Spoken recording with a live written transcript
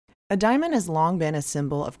A diamond has long been a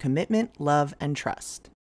symbol of commitment, love, and trust.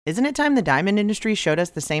 Isn't it time the diamond industry showed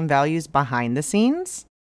us the same values behind the scenes?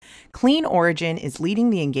 Clean Origin is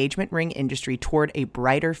leading the engagement ring industry toward a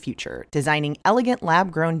brighter future, designing elegant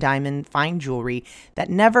lab-grown diamond fine jewelry that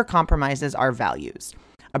never compromises our values.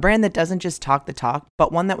 A brand that doesn't just talk the talk,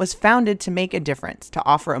 but one that was founded to make a difference, to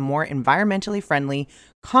offer a more environmentally friendly,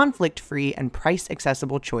 conflict-free, and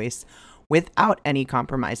price-accessible choice without any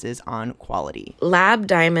compromises on quality. Lab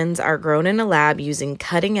diamonds are grown in a lab using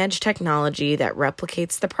cutting-edge technology that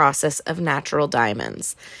replicates the process of natural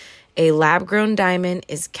diamonds. A lab-grown diamond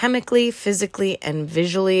is chemically, physically, and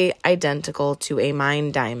visually identical to a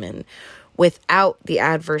mined diamond without the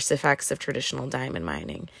adverse effects of traditional diamond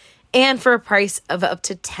mining. And for a price of up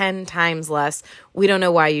to 10 times less, we don't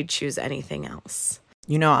know why you'd choose anything else.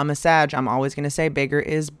 You know, I'm a Sag. I'm always going to say bigger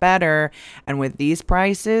is better. And with these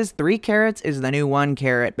prices, 3 carats is the new 1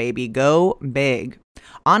 carat, baby. Go big.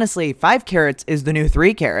 Honestly, 5 carats is the new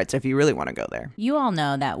 3 carats if you really want to go there. You all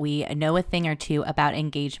know that we know a thing or two about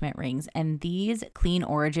engagement rings, and these Clean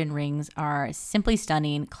Origin rings are simply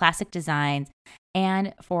stunning, classic designs,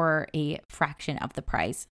 and for a fraction of the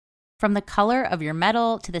price. From the color of your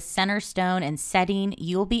metal to the center stone and setting,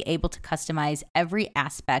 you'll be able to customize every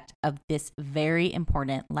aspect of this very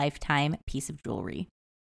important lifetime piece of jewelry.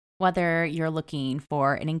 Whether you're looking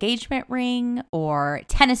for an engagement ring or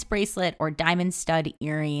tennis bracelet or diamond stud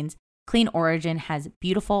earrings, Clean Origin has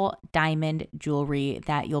beautiful diamond jewelry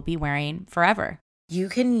that you'll be wearing forever. You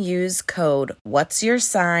can use code What's Your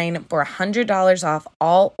Sign for $100 off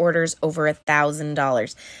all orders over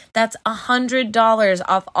 $1,000. That's $100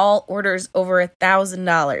 off all orders over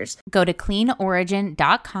 $1,000. Go to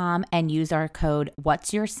cleanorigin.com and use our code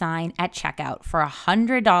What's Your Sign at checkout for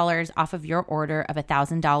 $100 off of your order of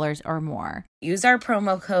 $1,000 or more. Use our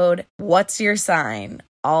promo code What's Your Sign,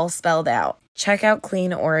 all spelled out. Check out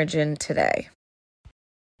Clean Origin today.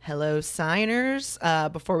 Hello, signers.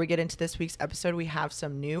 Before we get into this week's episode, we have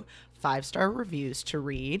some new 5-star reviews to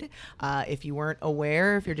read. If you weren't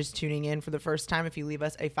aware, if you're just tuning in for the first time, if you leave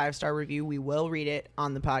us a 5-star review, we will read it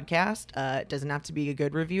on the podcast. It doesn't have to be a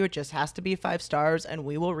good review. It just has to be 5 stars, and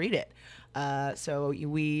we will read it. So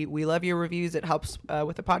we love your reviews. It helps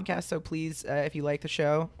with the podcast. So please, if you like the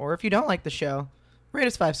show or if you don't like the show, rate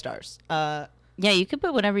us 5 stars. Yeah, you could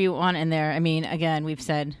put whatever you want in there. I mean, again, we've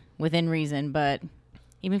said within reason, but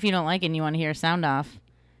even if you don't like it and you want to hear a sound off,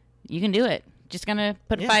 you can do it. Just gonna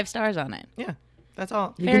put 5 stars on it. Yeah, that's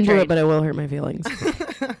all. You can do it, but it will hurt my feelings.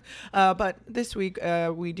 But this week,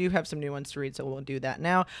 we do have some new ones to read, so we'll do that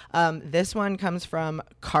now. This one comes from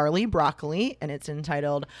Carly Broccoli, and it's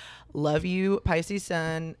entitled, Love You, Pisces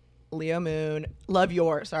Sun, Leo Moon. Love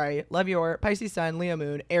your Pisces Sun, Leo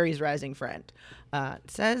Moon, Aries Rising Friend.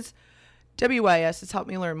 It says, WYS has helped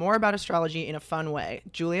me learn more about astrology in a fun way.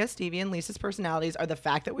 Julia, Stevie, and Lisa's personalities are the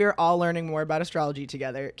fact that we are all learning more about astrology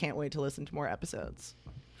together. Can't wait to listen to more episodes.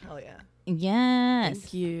 Hell yeah. Yes.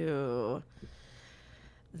 Thank you.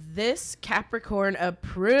 This Capricorn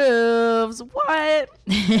approves. What?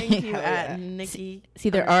 Thank you at Nikki. See,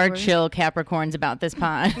 there are chill Capricorns about this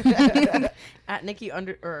pod. At Nikki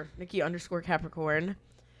underscore Capricorn.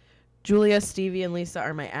 Julia, Stevie, and Lisa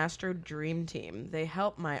are my Astro Dream Team. They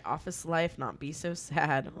help my office life not be so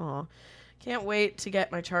sad. Aw. Can't wait to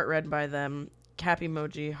get my chart read by them. Cap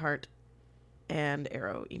emoji, heart, and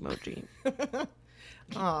arrow emoji.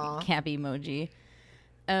 Aw. Cap emoji.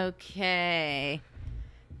 Okay.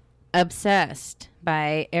 Obsessed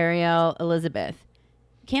by Ariel Elizabeth.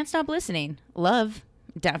 Can't stop listening. Love.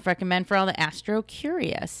 Def recommend for all the Astro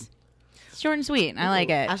Curious. Short and sweet. I like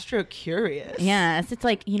it. Astro Curious. Yes, it's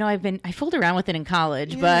like, I fooled around with it in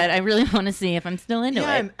college, but I really want to see if I'm still into it.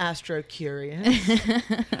 I'm Astro Curious.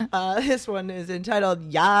 This one is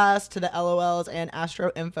entitled Yas to the LOLs and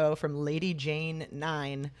Astro Info from Lady Jane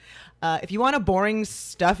 9. If you want a boring,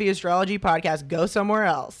 stuffy astrology podcast, go somewhere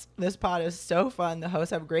else. This pod is so fun. The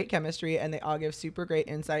hosts have great chemistry, and they all give super great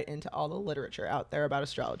insight into all the literature out there about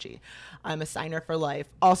astrology. I'm a signer for life.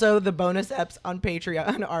 Also, the bonus eps on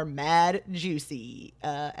Patreon are mad juicy.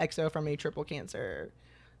 XO from a triple Cancer.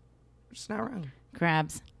 It's not wrong.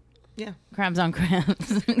 Crabs. Yeah. Crabs on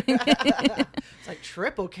crabs. It's like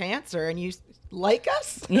triple Cancer, and you like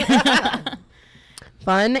us? Yeah.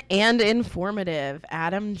 Fun and informative.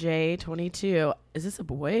 Adam J 22. Is this a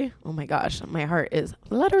boy? Oh my gosh, my heart is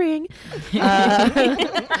fluttering.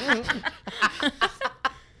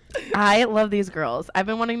 I love these girls. I've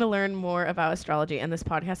been wanting to learn more about astrology, and this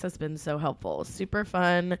podcast has been so helpful. Super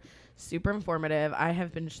fun, super informative. I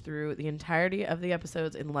have binged through the entirety of the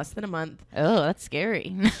episodes in less than a month. Oh, that's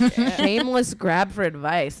scary. Shameless grab for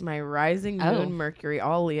advice. My rising moon, Oh. Mercury,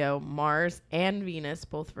 all Leo, Mars, and Venus,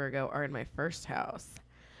 both Virgo, are in my first house.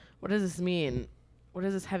 What does this mean? What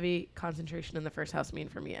does this heavy concentration in the first house mean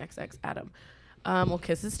for me, XX Adam? Well,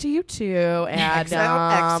 kisses to you too. And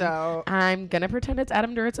XO. I'm going to pretend it's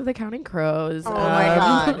Adam Duritz of the Counting Crows. Oh my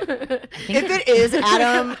God. If it is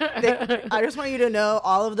Adam, I just want you to know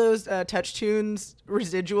all of those Touch Tunes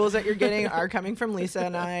residuals that you're getting are coming from Lisa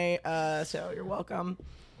and I. So you're welcome.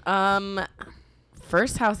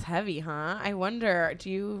 First house heavy, huh? I wonder, do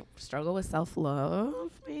you struggle with self-love,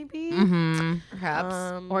 maybe?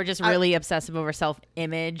 Perhaps. Or just really obsessive over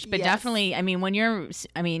self-image. But Yes. definitely, I mean, when you're,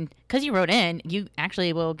 because you wrote in, you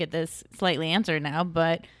actually will get this slightly answered now.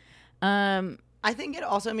 But, I think it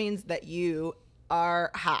also means that you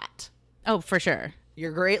are hot. oh, for sure.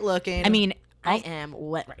 You're great looking. I mean, I am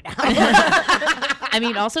wet right now. I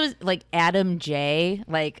mean, also, like, Adam J,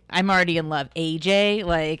 like, I'm already in love. AJ,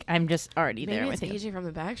 like, I'm just already Maybe there it's with you. AJ from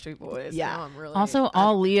the Backstreet Boys. Yeah. No, I'm really Also,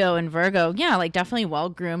 all Leo and Virgo, yeah, like, definitely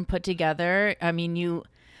well-groomed, put together. I mean,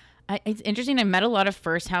 it's interesting. I met a lot of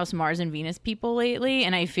first house Mars and Venus people lately,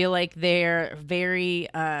 and I feel like they're very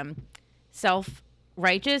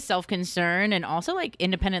self-righteous, self-concerned, and also, like,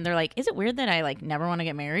 independent. They're like, is it weird that I, like, never want to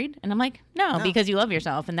get married? And I'm like, no, because you love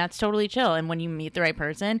yourself, and that's totally chill. And when you meet the right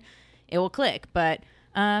person, it will click. But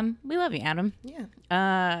we love you, Adam.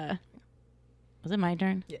 yeah. Was it my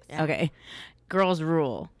turn? Yes. Okay. Girls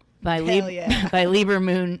Rule by Hell yeah. by Libra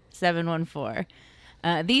Moon 714.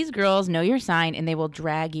 These girls know your sign and they will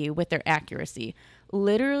drag you with their accuracy.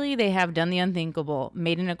 Literally, they have done the unthinkable,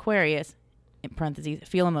 made an Aquarius, in parentheses,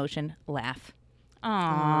 feel emotion, laugh.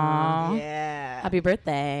 Aww. Yeah. Happy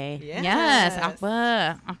birthday. Yes.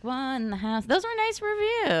 Aqua in the house. Those were nice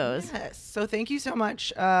reviews. Yes. So thank you so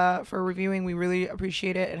much for reviewing. We really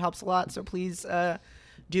appreciate it. It helps a lot. So please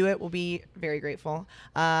do it. We'll be very grateful.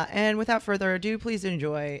 And without further ado, please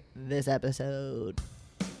enjoy this episode.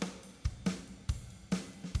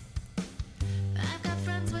 I've got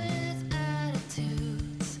friends with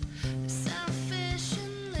attitudes, selfish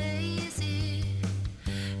and lazy.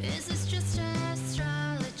 Is this just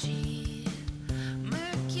astrology?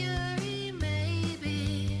 Mercury,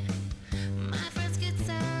 maybe. My friends get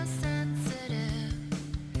so sensitive,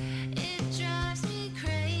 it drives me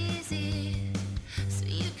crazy. So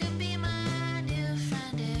you can be my new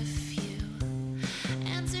friend if you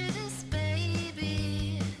answer this,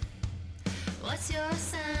 baby. What's your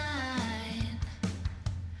sign?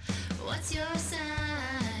 What's your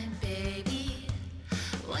sign, baby?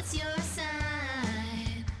 What's your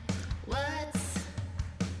sign? What's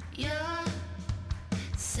your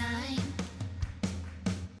sign?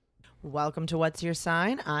 Welcome to What's Your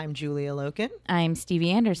Sign? I'm Julia Loken. I'm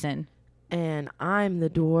Stevie Anderson. And I'm the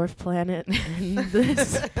dwarf planet in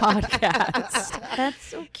this podcast. That's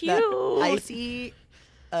so cute. That icy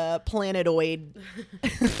planetoid.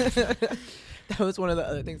 That was one of the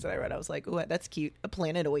other things that I read. I was like, "Ooh, that's cute. A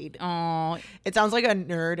planetoid." Oh, It sounds like a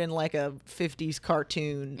nerd in like a 50s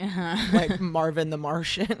cartoon, like Marvin the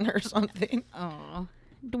Martian or something. oh,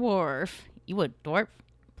 dwarf. You would dwarf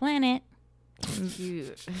planet.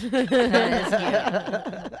 Cute.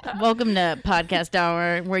 Welcome to Podcast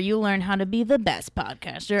Hour, where you learn how to be the best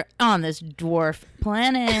podcaster on this dwarf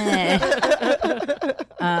planet.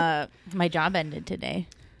 My job ended today.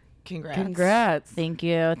 Congrats. Thank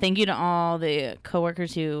you. Thank you to all the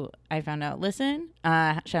coworkers who I found out listen.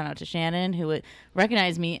 Shout out to Shannon, who would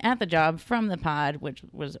recognize me at the job from the pod, which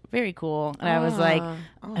was very cool. And I was like,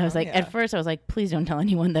 yeah. at first I was like, please don't tell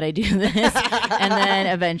anyone that I do this. And then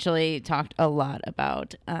eventually talked a lot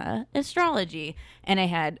about astrology. And I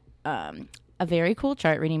had a very cool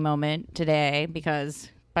chart reading moment today, because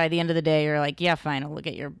by the end of the day, you're like, yeah, fine, I'll look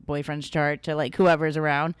at your boyfriend's chart to like whoever's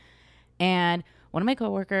around. And one of my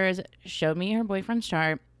coworkers showed me her boyfriend's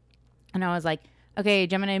chart, and I was like, okay,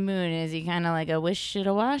 Gemini moon, is he kind of like a wish shit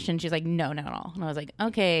a wash? And she's like, no, not at all. And I was like,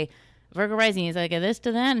 okay, Virgo rising, is like a this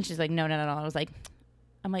to that? And she's like, no, not at all.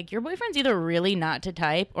 I'm like, your boyfriend's either really not to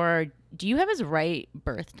type, or do you have his right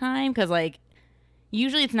birth time? Because like,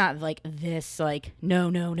 usually it's not like this, like,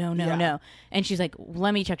 no. And she's like,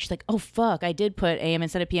 let me check. She's like, oh, fuck, I did put AM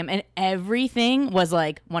instead of PM. And everything was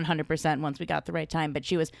like 100% once we got the right time. But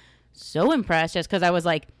she was so impressed, just because I was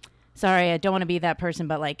like, sorry, I don't want to be that person,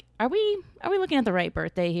 but like, are we looking at the right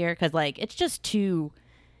birthday here? Because like, it's just too,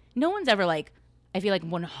 no one's ever like, I feel like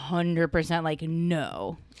 100% like,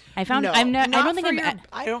 no. I found, No, I don't not think for I'm your-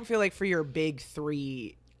 I don't feel like for your big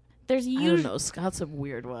three. there's I don't usually. know. Scott's a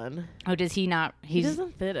weird one. Oh, does he not? He He's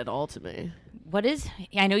doesn't fit at all to me. what is?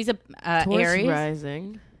 I know he's a Taurus Aries,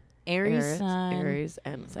 rising, Aries sun, Aries,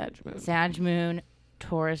 and Sag moon. Sag moon,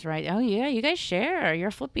 Taurus, right? Oh yeah, you guys share.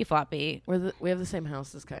 You're flippy floppy. We have the same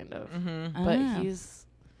houses, kind of. Mm-hmm. But Oh. he's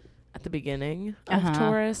at the beginning of Uh-huh.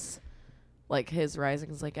 Taurus. Like his rising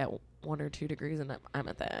is like at 1 or 2 degrees, and I'm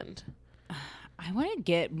at the end. I want to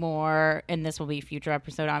get more, and this will be a future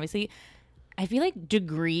episode, obviously. I feel like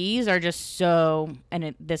degrees are just so,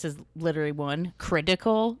 and this is literally one,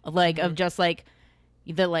 critical, like, of just, like,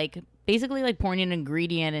 the, like, basically, like, pouring an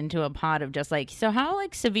ingredient into a pot of just, like, so how,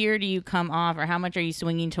 like, severe do you come off, or how much are you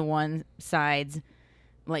swinging to one side's,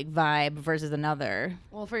 like, vibe versus another?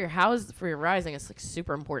 Well, for your rising, it's like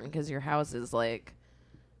super important because your house is like,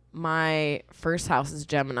 my first house is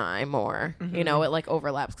Gemini more. You know, it like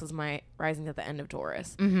overlaps because my rising's at the end of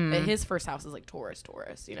Taurus. But his first house is like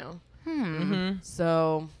Taurus, you know?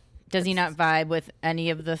 So, Does he not vibe with any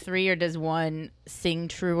of the three, or does one sing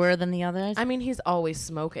truer than the others? I mean, he's always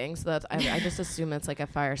smoking. So that's, I just assume that's like a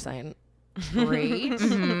fire sign trait.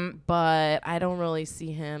 But I don't really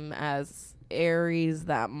see him as Aries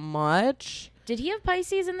that much. Did he have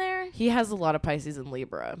Pisces in there? He has a lot of Pisces and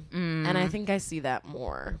Libra. And I think I see that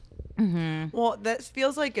more. Well, that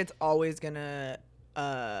feels like it's always gonna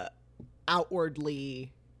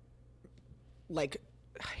outwardly like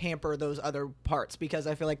hamper those other parts, because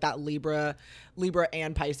I feel like that Libra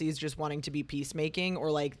and Pisces just wanting to be peacemaking,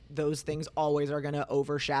 or like those things always are gonna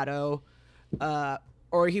overshadow,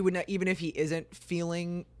 or he would not, even if he isn't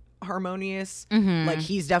feeling harmonious, like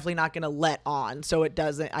he's definitely not gonna let on. So it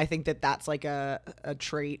doesn't. I think that that's like a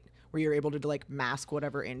trait where you're able to like mask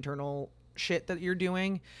whatever internal shit that you're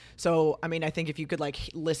doing. So I mean, I think if you could like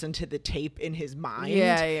listen to the tape in his mind,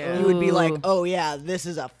 Yeah. you would be like, Ooh. oh yeah, this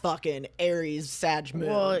is a fucking Aries Sag moon.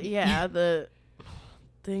 Well, yeah, the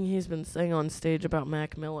thing he's been saying on stage about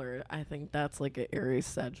Mac Miller, I think that's like an Aries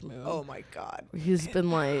Sag moon. Oh my god. He's been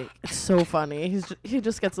like, it's so funny. He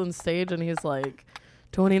just gets on stage and he's like,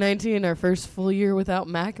 2019, our first full year without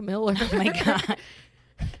Mac Miller. Oh my God.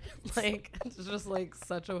 Like, it's just like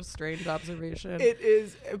such a strange observation. It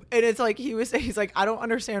is, and it's like he's like, I don't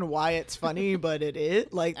understand why it's funny, but it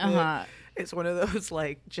is like it's one of those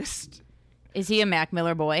like just. Is he a Mac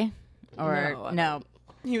Miller boy? Or No, I no?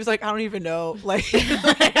 He was like, I don't even know, like.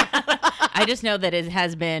 I just know that it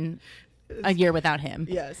has been a year without him.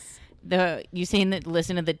 Yes. You saying that,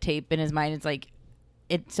 listen to the tape in his mind, it's like,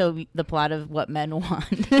 so the plot of What Men Want.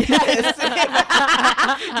 Yes.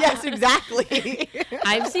 Yes, exactly.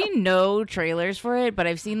 I've seen no trailers for it, but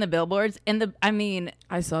I've seen the billboards, and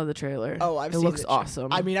I saw the trailer. Oh, I've it seen looks the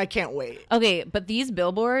awesome. I mean, I can't wait. okay, but these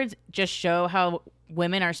billboards just show how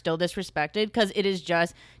women are still disrespected, because it is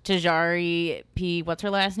just Tajari P. What's her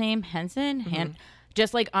last name? Henson?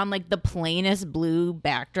 Just like on like the plainest blue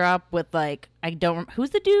backdrop with like, who's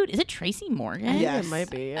the dude? Is it Tracy Morgan? I think Yes. it might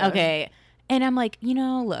be. Yeah. Okay. And I'm like,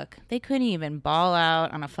 look, they couldn't even ball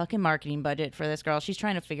out on a fucking marketing budget for this girl. She's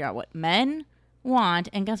trying to figure out what men want,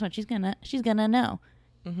 and guess what? She's gonna know.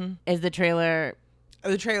 Is the trailer?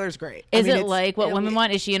 The trailer's great. Is I mean, it like what women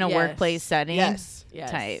want? Is she in a Yes. workplace setting? Yes.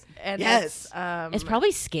 Yes. Type. And Yes. It's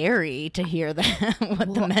probably scary to hear that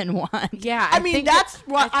what the men want. Yeah, I mean, think that's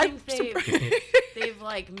what I I'm think they've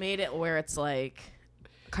like made it where it's like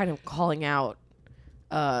kind of calling out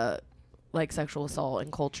like sexual assault and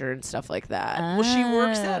culture and stuff like that. Well, she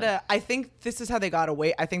works at I think this is how they got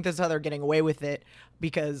away. I think this is how they're getting away with it,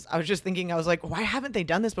 because I was just thinking, I was like, why haven't they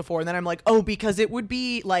done this before? And then I'm like, oh, because it would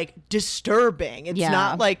be like disturbing. It's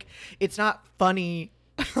not like, it's not funny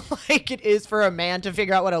like it is for a man to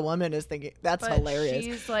figure out what a woman is thinking. That's But hilarious.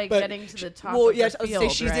 she's like But getting to the top. Well, of yes, the I would say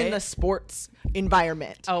field, she's in right? the sports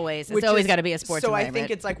environment. Always. It's which always is- got to be a sports So I environment.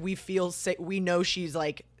 think it's like we know she's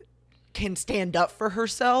like can stand up for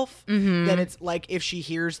herself. Then it's like if she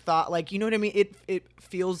hears thought, like, you know what I mean? It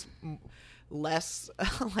feels less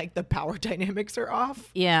like the power dynamics are off.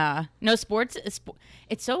 Yeah. No, sports.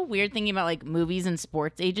 It's so weird thinking about like movies and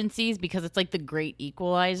sports agencies, because it's like the great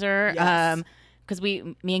equalizer. Yes. Because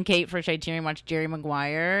me and Kate for Criterion watched Jerry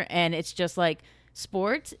Maguire, and it's just like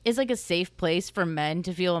sports is like a safe place for men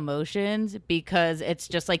to feel emotions, because it's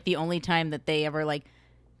just like the only time that they ever like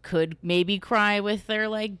could maybe cry with their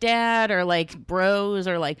like dad or like bros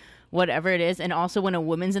or like whatever it is. And also when a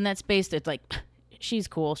woman's in that space, it's like, she's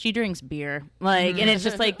cool, she drinks beer, like, and it's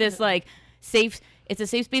just like this like safe, it's a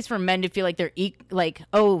safe space for men to feel like they're like,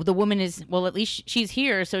 oh, the woman is, well, at least she's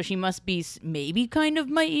here, so she must be maybe kind of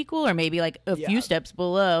my equal, or maybe like a few steps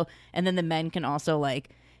below. And then the men can also like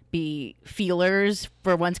be feelers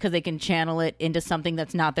for once, because they can channel it into something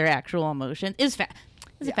that's not their actual emotion.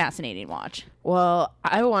 It's a fascinating watch. Well,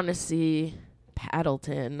 I want to see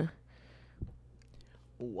Paddleton.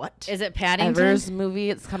 What? Is it Paddington? Ever's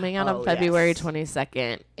movie. It's coming out Oh, on February yes.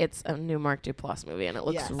 22nd. It's a new Mark Duplass movie, and it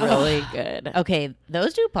looks Yes. really good. Okay,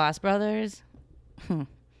 those Duplass brothers.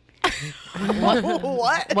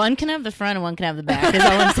 What? One can have the front and one can have the back. Is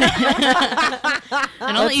all I'm saying. and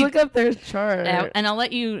I'll let Let's you look up their chart. and I'll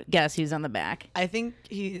let you guess who's on the back. I think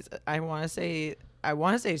he's. I want to say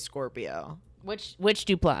Scorpio. Which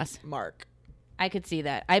Duplass? Mark. I could see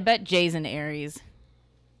that. I bet Jay's an Aries.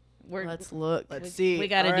 Let's look. Let's see. We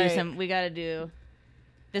got to All do right. some. We got to do.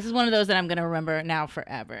 This is one of those that I'm gonna remember now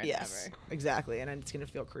forever. And Yes, ever. exactly, and it's gonna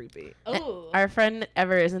feel creepy. Oh, Our friend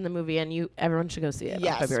Ever is in the movie, and everyone should go see it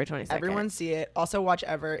Yes, on February 22nd. everyone see it. Also, watch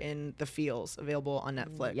Ever in The Feels, available on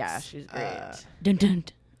Netflix. Yeah, she's great. dun, dun.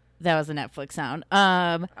 That was a Netflix sound.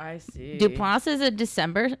 I see. Duplass is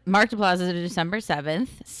Mark Duplass is a December 7th.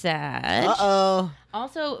 Sad. Uh-oh.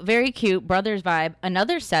 Also, very cute brothers vibe.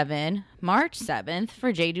 Another 7, March 7th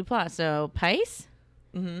for Jay Duplass. So Pisces.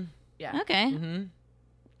 Mm-hmm. Yeah. Okay. Mm-hmm.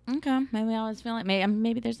 Okay. Maybe I always feel like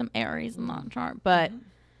maybe there's some Aries in that chart, but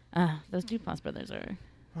those Duplass brothers are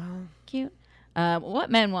Well, cute. What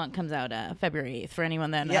Men Want comes out February 8th for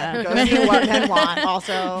anyone that yeah, go see What Men Want.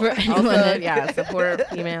 Also, For anyone Also, that- yeah, support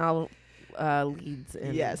female leads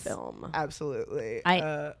in yes, film. absolutely.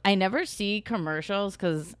 I never see commercials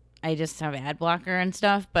because I just have ad blocker and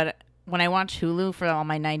stuff. But when I watch Hulu for all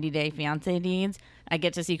my 90-day fiance needs, I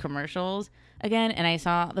get to see commercials again. And I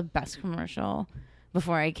saw the best commercial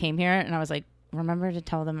before I came here, and I was like, remember to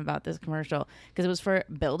tell them about this commercial because it was for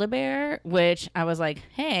Build-A-Bear, which I was like,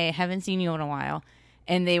 hey, haven't seen you in a while.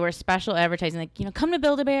 And they were special advertising, like, come to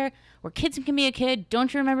Build-A-Bear where kids can be a kid.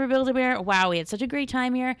 Don't you remember Build-A-Bear? Wow, we had such a great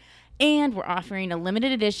time here. And we're offering a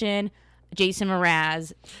limited edition Jason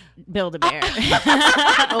Mraz Build-A-Bear.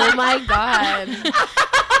 Oh my god.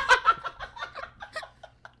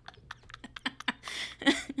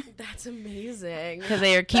 That's amazing. Because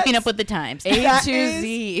they are keeping up with the times. A That to is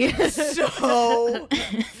Z. so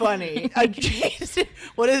funny. Jason,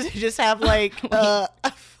 what does it just have like a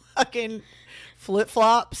fucking flip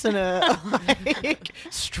flops and a like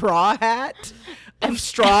straw hat, a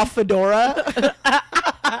straw fedora?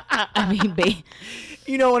 I mean,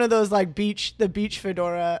 You know, one of those like beach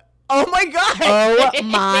fedora. Oh my god! Oh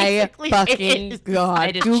my basically fucking is. god.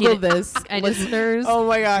 I just Google cheated. this, I just- listeners. Oh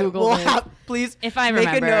my god! Google We'll this. have, please, if I make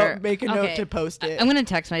remember. make a note Okay. to post it. I'm going to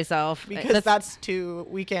text myself. because that's too.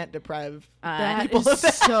 We can't deprive. That people is of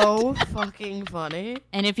that. so fucking funny.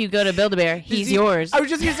 and if you go to Build-A-Bear, Does he's he- yours. I was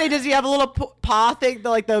just gonna say, does he have a little paw thing,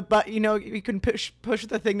 but you know, you can push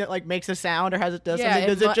the thing that like makes a sound or has it does Yeah, something?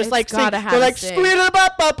 Does it just it's like sing? gotta have They're a like sing. squeal it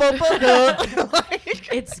up.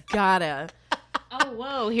 Like, It's gotta. Oh,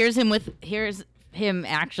 whoa. Here's him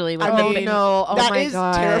actually. With I the mean, big- No, oh that my is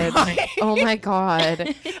god. terrifying. Oh my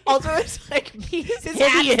god. also, it's like his hat's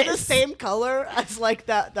the hideous. same color as like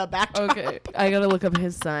the backdrop. Okay, I gotta look up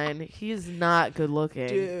his sign. He's not good looking.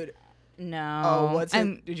 Dude. No. Oh, what's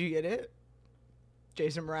I'm- it? Did you get it?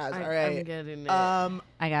 Jason Mraz. All I'm right. getting it. I'm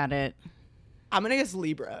I got it. gonna guess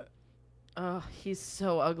Libra. Oh, he's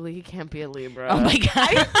so ugly. He can't be a Libra. Oh, my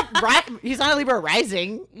God. Right? He's not a Libra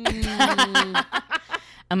rising.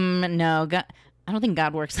 No. God, I don't think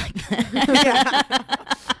God works like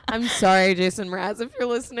that. I'm sorry, Jason Mraz. If you're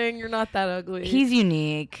listening, you're not that ugly. He's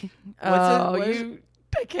unique. Oh, what is- you.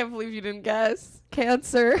 I can't believe you didn't guess.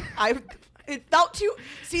 Cancer. It felt too.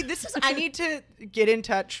 See, this is. I need to get in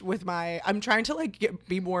touch with my. I'm trying to like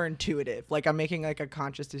be more intuitive. Like I'm making like a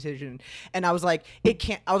conscious decision, and I was like, it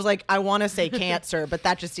can't. I was like, I want to say Cancer, but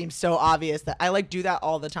that just seems so obvious that I like do that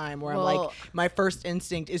all the time. Where I'm like, Well- my first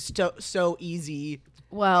instinct is so easy.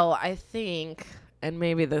 Well, I think, and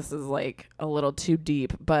maybe this is like a little too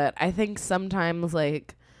deep, but I think sometimes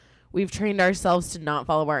like we've trained ourselves to not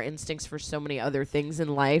follow our instincts for so many other things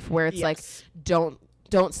in life where it's like Yes.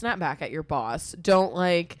 don't snap back at your boss. Don't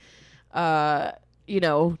like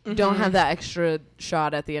don't have that extra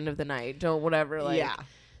shot at the end of the night. Don't whatever like Yeah.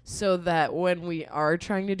 so that when we are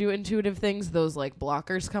trying to do intuitive things, those like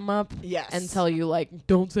blockers come up Yes. and tell you like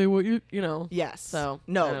don't say what you know. Yes. So,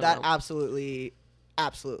 I no, don't that know. absolutely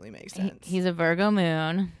makes sense. He's a Virgo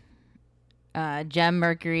moon. Gem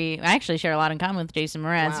Mercury. I actually share a lot in common with Jason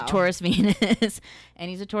Mraz. Wow. Taurus Venus. And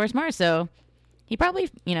he's a Taurus Mars. So he probably,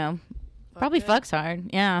 fucks hard.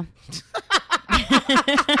 Yeah.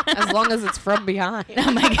 As long as it's from behind.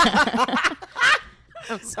 Oh, my God.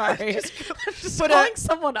 I'm sorry. just Calling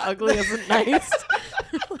someone ugly isn't nice.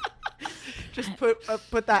 Just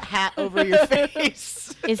put that hat over your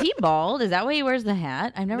face. Is he bald? Is that why he wears the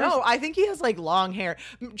hat? I've never. No, I think he has like long hair.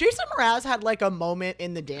 Jason Mraz had like a moment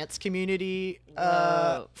in the dance community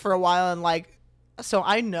for a while, and like, so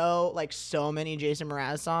I know like so many Jason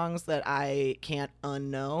Mraz songs that I can't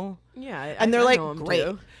unknow. Yeah, And they're I like know him great.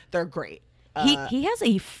 too. They're great. He has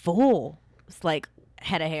a full like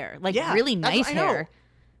head of hair, like Yeah, really that's nice what I know. hair.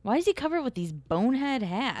 Why is he covered with these bonehead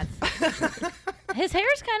hats? His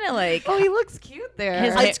hair's kind of like. Oh, he looks cute there.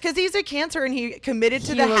 His It's because he's a Cancer and he committed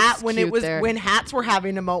to He the looks hat when it cute was there. when hats were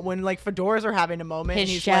having a moment, when like fedoras are having a moment. His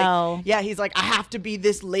and he's shell. like, yeah, he's like, I have to be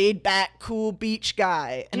this laid back, cool beach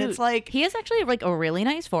guy, and Dude, it's like, he has actually like a really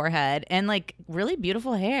nice forehead and like really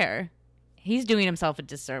beautiful hair. He's doing himself a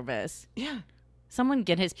disservice. yeah, Someone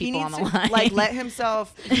get his he people needs on the to line. like let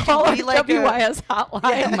himself Call be our like WYS hotline.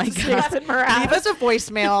 Yeah, Oh my God. Leave us a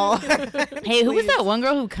voicemail. Hey, who was Please. that one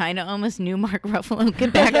girl who kind of almost knew Mark Ruffalo?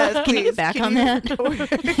 Get back. Yes, Can you please. get back Can on you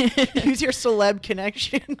that? Use your celeb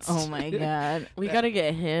connections. Oh my God. We got to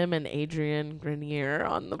get him and Adrian Grenier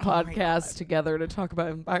on the my podcast together to talk about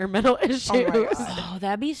environmental issues. Oh my God. Oh,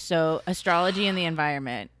 that'd be so astrology and the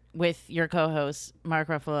environment with your co-hosts Mark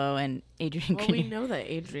Ruffalo and Adrian. Well, we Grenier. know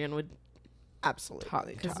that Adrian would Absolutely talk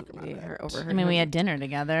because about we it. overheard. I mean, we him. had dinner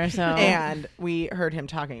together, so And we heard him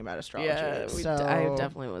talking about astrology. Yeah, so I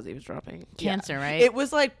definitely was eavesdropping. Cancer, right? It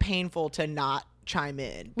was like painful to not chime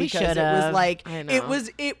in We because it should've. was like I know. it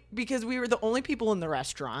was because we were the only people in the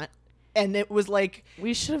restaurant, and it was like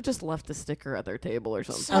We should have just left a sticker at their table or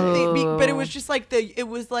something. something. But it was Oh. just like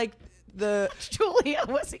the Julia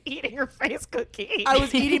was eating her face cookie. I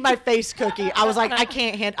was eating my face cookie. I was like, I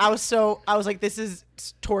can't I was like, this is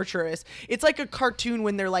torturous. It's like a cartoon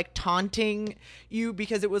when they're like taunting you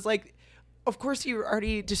because it was like, of course you were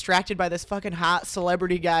already distracted by this fucking hot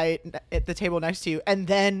celebrity guy at the table next to you, and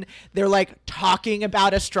then they're like talking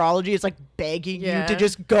about astrology. It's like begging Yeah. you to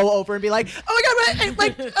just go over and be like, oh my God,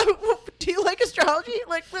 like, do you like astrology?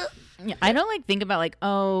 Like, Yeah, I don't like think about like,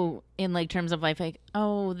 oh, in like terms of life, like,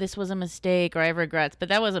 oh, this was a mistake or I have regrets, but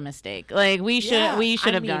that was a mistake. Like we should Yeah, have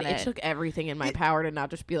I mean, done it it. took everything in my power to not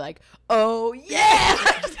just be like, oh yeah.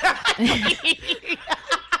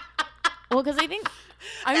 Well, because I think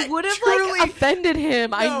I would have truly- like offended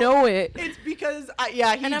him. I No, know it. It's because he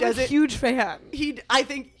And I'm does a it. huge fan. I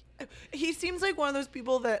think he seems like one of those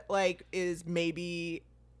people that like is maybe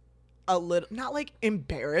a little not like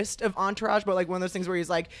embarrassed of Entourage, but like one of those things where he's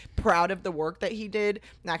like proud of the work that he did,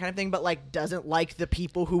 that kind of thing, but like doesn't like the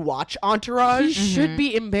people who watch Entourage. He should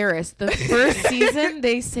be embarrassed. The first season,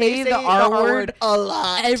 they say, They the R word a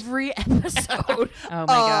lot. every episode. oh my a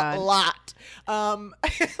God. lot.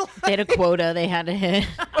 They had a quota they had to hit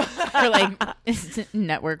for like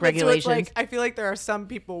network But so it's regulations. like, I feel like there are some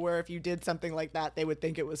people where if you did something like that, they would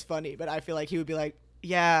think it was funny, but I feel like he would be like,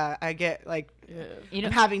 yeah, I get like you know,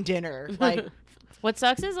 I'm having dinner. Like, what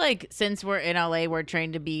sucks is like since we're in LA, we're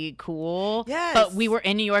trained to be cool. Yes. But we were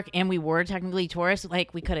in New York and we were technically tourists.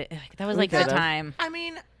 Like we could have. That was like the could've. time. I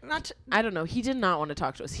mean, not to, I don't know. He did not want to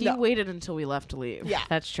talk to us. He No. waited until we left to leave. yeah,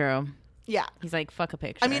 That's true. yeah. He's like, fuck a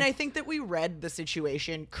picture. I mean, I think that we read the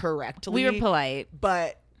situation correctly. we were polite.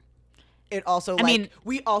 but it also, I like, mean-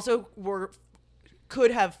 we also could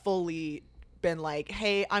have fully been like,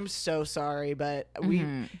 hey, I'm so sorry, but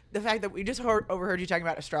the fact that we just overheard you talking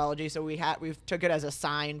about astrology, so we took it as a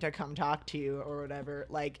sign to come talk to you or whatever.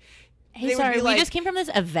 Like, Hey, they would sorry, be we like- just came from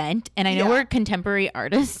this event, and I know Yeah. we're contemporary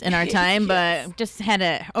artists in our time, Yes. but just had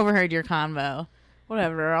to overheard your convo.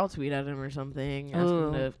 Whatever. I'll tweet at him or something. Ask Ooh.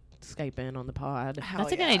 him to Skype in on the pod. Hell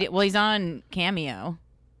That's a good yeah. idea. Well, he's on Cameo.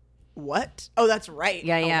 What? Oh, that's right.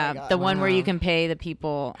 Yeah, Oh my yeah, God. the one where you Wow. can pay the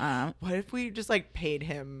people. What if we just like paid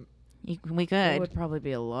him? We It could. would probably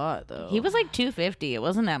be a lot, though. He was like $250. It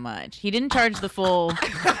wasn't that much. He didn't charge the full.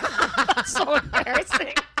 so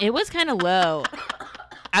embarrassing. It was kind of low.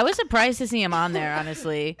 I was surprised to see him on there,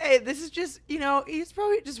 honestly. Hey, this is just, he's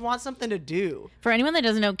probably just wants something to do. For anyone that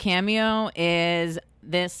doesn't know, Cameo is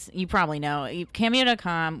this. You probably know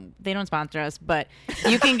Cameo.com. They don't sponsor us, but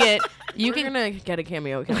you can get. You We're can. gonna get a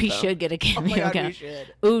cameo account. We though. should get a Oh Cameo my God, we account.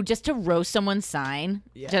 should. Ooh, just to roast someone's sign.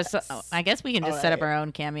 Just, Yes. I guess we can just set up our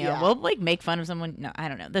own Cameo. Yeah. We'll like make fun of someone. No, I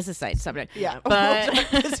don't know. This is side subject. Yeah. but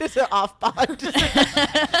this is an off pod.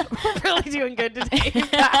 We're really doing good today, you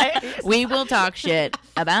guys. we will talk shit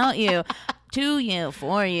about you. To you,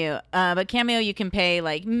 for you. But Cameo, you can pay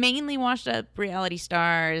like mainly washed up reality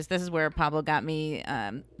stars. This is where Pablo got me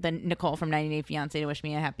the Nicole from 90 Day Fiance to wish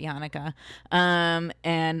me a happy Hanukkah.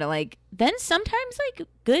 And like then sometimes like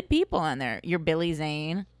good people on there. Your Billy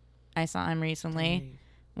Zane. I saw him recently.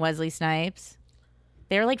 Wesley Snipes.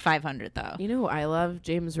 They're like 500 though. You know, I love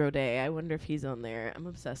James Roday. I wonder if he's on there. I'm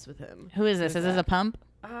obsessed with him. Who is this? Is this a pump?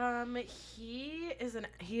 He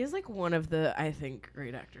is like one of the, I think,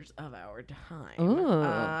 great actors of our time.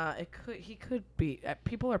 Ooh. He could be.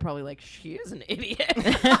 People are probably like, she is an idiot.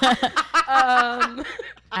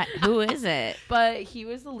 Who is it? But he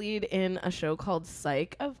was the lead in a show called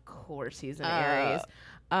Psych. Of course, he's an Aries.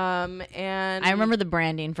 And I remember the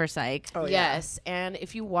branding for Psych. Oh, yeah. yes, and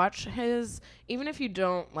if you watch even if you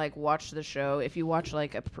don't like watch the show, if you watch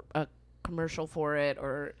like a commercial for it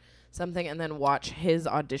or something, and then watch his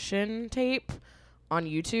audition tape on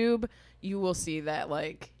YouTube, you will see that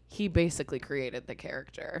like he basically created the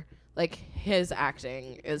character. Like his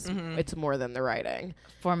acting is it's more than the writing.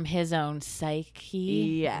 From his own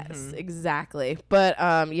psyche. Yes, exactly. But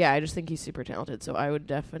yeah, I just think he's super talented. So I would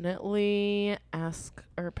definitely ask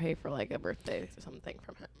or pay for like a birthday or something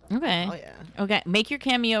from him. Okay. Oh yeah. Okay. Make your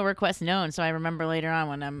cameo request known so I remember later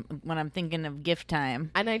on when I'm thinking of gift time.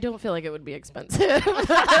 And I don't feel like it would be expensive.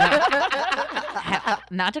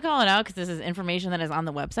 Not to call it out because this is information that is on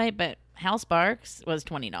the website, but Hal Sparks was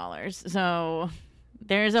 $20. So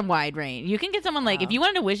there's a wide range. You can get someone like if you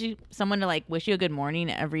wanted to someone to like wish you a good morning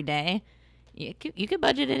every day, you could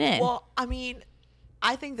budget it in. Well, I mean,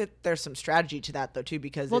 I think that there's some strategy to that though too,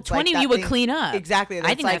 because it's 20 like that you would thing- clean up. Exactly.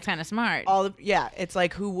 I think like that's kind of smart. it's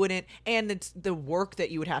like who wouldn't, and it's the work that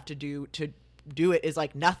you would have to do it is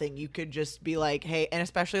like nothing. You could just be like, hey, and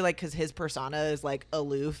especially like because his persona is like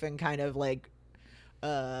aloof and kind of like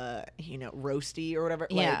roasty or whatever.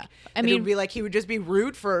 Yeah. Like, I it mean- would be like he would just be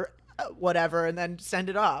rude for whatever and then send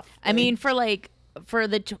it off. I mean, for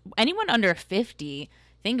anyone under 50,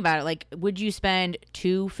 think about it. Like, would you spend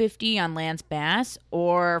 $250 on Lance Bass,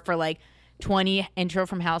 or for like 20 intro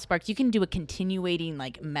from Hal Sparks? You can do a continuating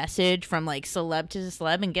like message from like celeb to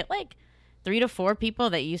celeb and get like 3 to 4 people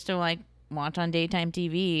that used to like watch on daytime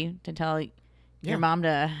TV to tell your mom to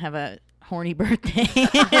have a horny birthday.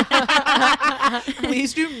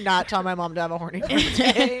 Please do not tell my mom to have a horny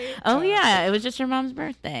birthday. Oh yeah, it was just your mom's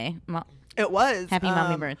birthday. It was. Happy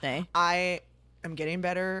mommy birthday. I am getting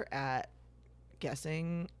better at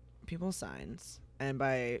guessing people's signs, and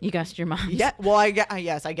by You guessed your mom's. yeah, well, I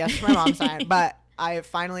guessed my mom's sign, but I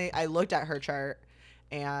looked at her chart,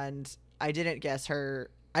 and I didn't guess her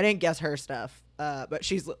stuff. But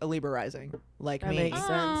she's a Libra rising, like That me. makes sense.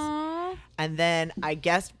 Aw. And then I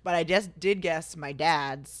just did guess my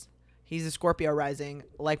dad's. He's a Scorpio rising,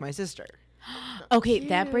 like my sister. Okay,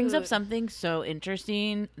 that brings up Cute. something so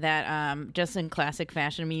interesting that just in classic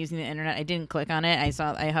fashion, me using the internet, I didn't click on it.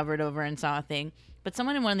 I hovered over and saw a thing. But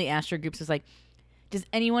someone in one of the Astro groups was like, does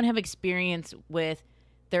anyone have experience with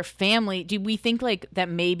their family? Do we think like that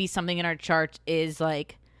maybe something in our chart is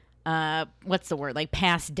like what's the word? Like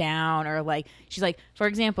passed down, or like she's like, for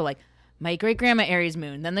example, like my great grandma Aries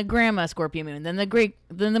moon, then the grandma Scorpio moon, then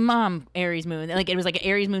the mom Aries moon. Like it was like an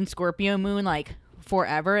Aries moon Scorpio moon like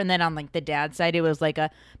forever, and then on like the dad's side it was like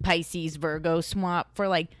a Pisces Virgo swap for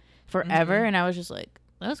like forever. And I was just like,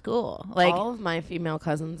 that's cool. Like, all of my female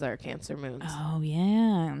cousins are Cancer moons. oh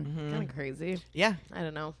yeah. Kind of crazy. Yeah, I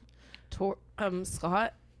don't know.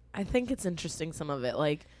 Scott, I think it's interesting, some of it.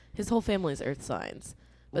 Like, his whole family's earth signs.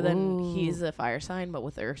 But then he's a fire sign, but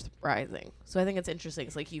with earth rising. So I think it's interesting.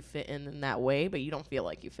 It's like you fit in that way, but you don't feel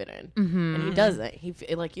like you fit in. And he doesn't. You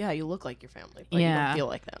look like your family, but you Yeah. don't feel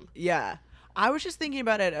like them. yeah. I was just thinking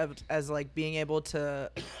about it as like being able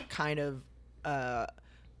to kind of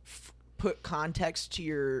put context to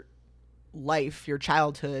your life, your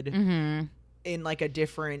childhood, in like a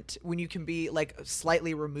different, when you can be like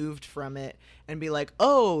slightly removed from it and be like,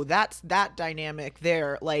 oh, that's that dynamic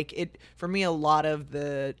there. Like it, for me, a lot of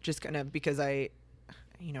the just kind of, because I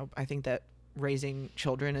think that raising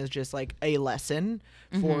children is just like a lesson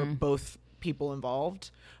for both people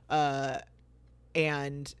involved.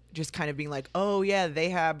 And just kind of being like, oh yeah, they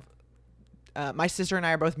have, my sister and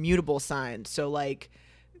I are both mutable signs. So like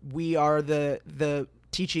we are the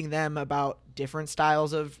teaching them about different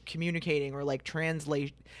styles of communicating, or like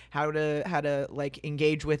translate how to like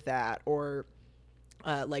engage with that, or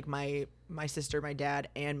like my sister, my dad,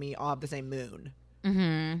 and me all have the same moon,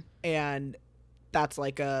 and that's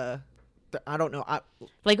like I don't know.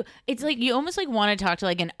 Like it's like you almost like want to talk to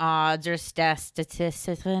like an odds or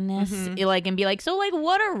statisticist, like, and be like, so like,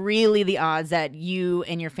 what are really the odds that you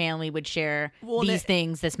and your family would share these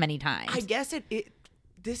things this many times? I guess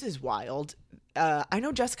this is wild. I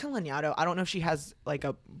know Jessica Lanyadoo. I don't know if she has like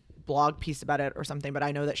a blog piece about it or something, but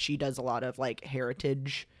I know that she does a lot of like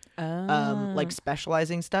heritage, like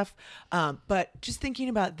specializing stuff. But just thinking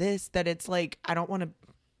about this, that it's like I don't want to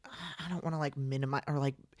like minimize or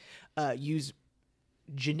like use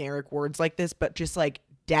generic words like this, but just like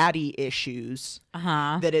daddy issues.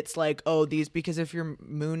 That it's like, oh, these, because if your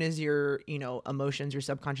moon is your, you know, emotions, your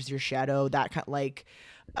subconscious, your shadow, that kind, like,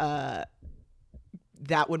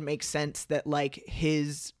 that would make sense that like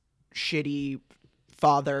his shitty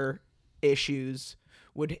father issues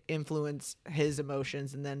would influence his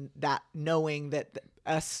emotions, and then that knowing that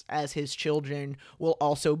us as his children will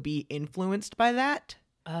also be influenced by that.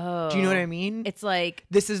 Oh, Do you know what I mean? It's like,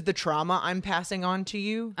 This is the trauma I'm passing on to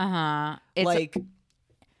you. it's Like,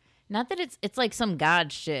 not that it's like some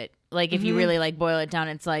God shit. Like if you really like boil it down,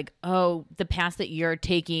 it's like, oh, the path that you're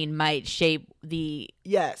taking might shape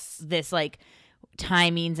yes. this like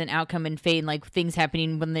timings and outcome and fate, and like things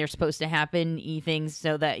happening when they're supposed to happen, things,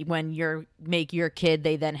 so that when you're make your kid,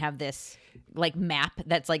 they then have this like map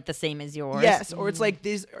that's like the same as yours. Yes, or it's like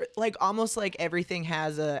these, like almost like everything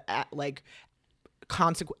has a like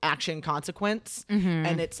action consequence,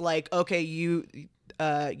 and it's like, okay, you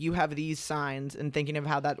have these signs, and thinking of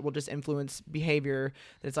how that will just influence behavior.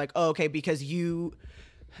 That it's like, oh, okay, because you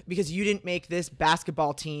didn't make this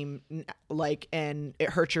basketball team, like, and it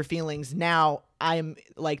hurts your feelings. Now I'm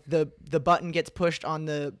like, the button gets pushed on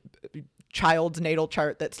the child's natal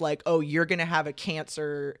chart that's like, oh, you're gonna have a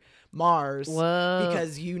Cancer Mars. Whoa.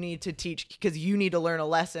 Because you need to teach, because you need to learn a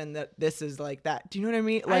lesson that this is like that. Do you know what I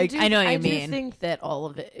mean? Like, I know what you I mean. do think that all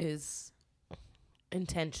of it is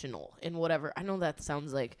intentional in whatever. I know that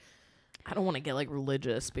sounds like, I don't want to get like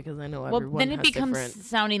religious, because I know Well, everyone then it has becomes different.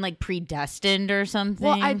 sounding like predestined or something.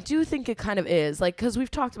 Well, I do think it kind of is, like, because we've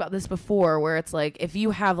talked about this before, where it's like, if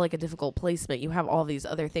you have like a difficult placement, you have all these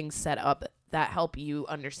other things set up that help you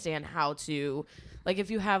understand how to, like, if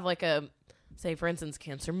you have like a, say for instance,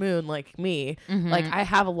 Cancer moon, like me, like I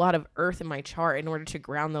have a lot of earth in my chart in order to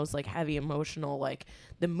ground those like heavy emotional, like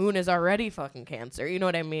the moon is already fucking Cancer, you know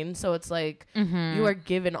what I mean? So it's like you are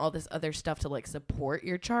given all this other stuff to like support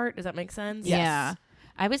your chart. Does that make sense? Yeah.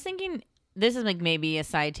 I was thinking, this is like maybe a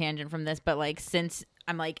side tangent from this, but like since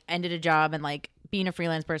I'm like ended a job and like being a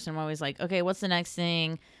freelance person, I'm always like, okay, what's the next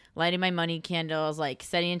thing? Lighting my money candles, like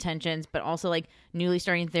setting intentions, but also like newly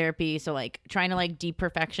starting therapy. So like trying to like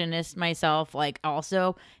de-perfectionist myself, like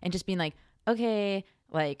also, and just being like, okay,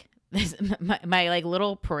 like this, my like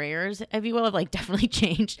little prayers, if you will, have like definitely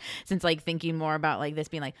changed since like thinking more about like this,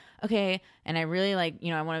 being like, okay, and I really like,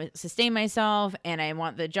 you know, I want to sustain myself, and I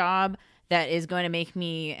want the job that is going to make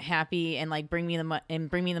me happy and like bring me the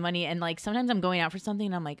money. And like sometimes I'm going out for something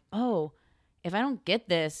and I'm like, oh, if I don't get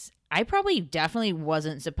this, I probably definitely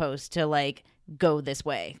wasn't supposed to like go this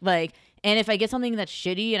way. Like, and if I get something that's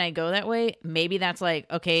shitty and I go that way, maybe that's like,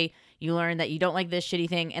 okay, you learn that you don't like this shitty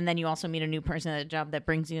thing, and then you also meet a new person at a job that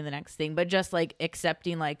brings you to the next thing. But just like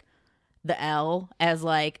accepting like the L as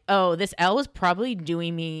like, oh, this L was probably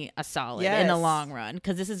doing me a solid in the Yes. long run,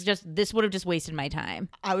 because this would have just wasted my time.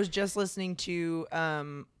 I was just listening to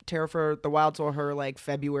Tara for the Wild Soul, her like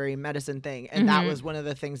February medicine thing, and that was one of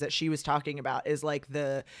the things that she was talking about, is like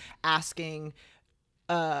the asking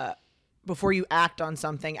before you act on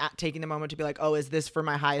something, taking the moment to be like, oh, is this for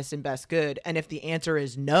my highest and best good? And if the answer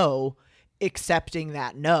is no, accepting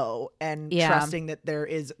that no, and trusting that there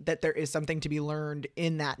is something to be learned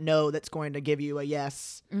in that no that's going to give you a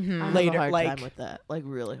yes I have later. a hard like, time with that, like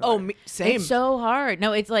really hard. oh, same. It's so hard.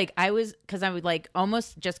 No, it's like I would like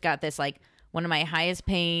almost just got this like one of my highest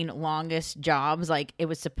paying, longest jobs. Like it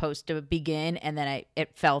was supposed to begin, and then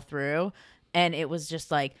it fell through, and it was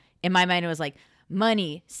just like in my mind it was like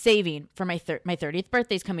money, saving for my 30th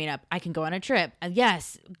birthday's coming up. I can go on a trip.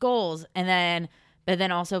 Yes, goals, but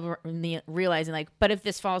then also realizing like, but if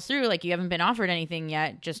this falls through, like you haven't been offered anything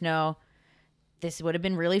yet, just know this would have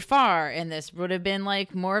been really far, and this would have been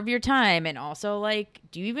like more of your time, and also like,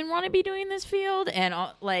 do you even want to be doing this field? And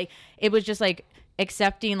like it was just like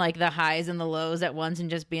accepting like the highs and the lows at once, and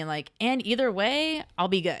just being like, and either way I'll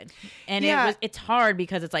be good. And it's hard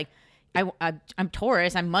because it's like I'm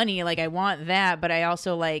Taurus, I'm money, like I want that, but I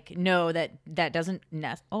also like know that doesn't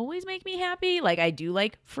always make me happy. Like I do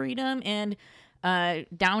like freedom and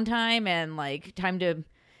downtime and like time to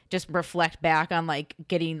just reflect back on like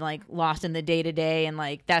getting like lost in the day to day, and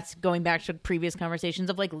like that's going back to previous conversations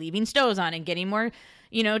of like leaving stoves on and getting more,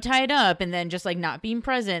 you know, tied up, and then just like not being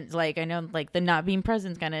present. Like I know like the not being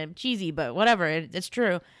present's kind of cheesy, but whatever, it's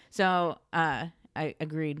true. So I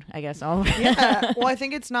agreed, I guess. All Yeah. Well, I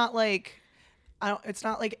think it's not like it's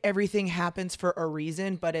not like everything happens for a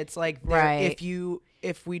reason, but it's like Right.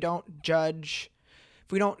 if we don't judge,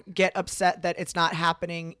 if we don't get upset that it's not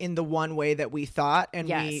happening in the one way that we thought, and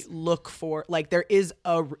we Yes. look for like there is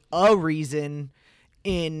a reason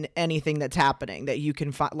in anything that's happening that you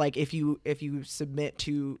can find. Like if you submit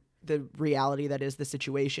to the reality that is the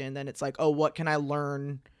situation, then it's like, oh, what can I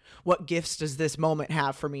learn what gifts does this moment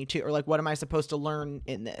have for me too, or like what am I supposed to learn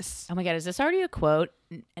in this? Oh my God, is this already a quote?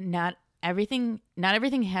 Not everything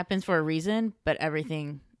happens for a reason, but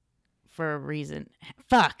everything for a reason.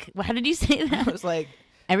 Fuck. How did you say I that? was like,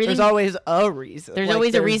 Everything. there's always a reason. There's Like,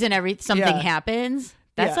 always a reason something yeah. happens.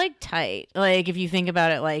 That's Yeah. like tight. Like if you think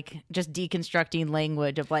about it, like just deconstructing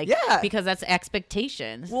language of like, Yeah. because that's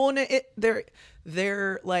expectations. Well, and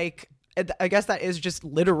they're like, I guess that is just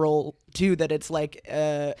literal too. That it's like,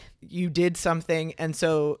 you did something, and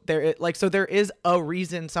so there is a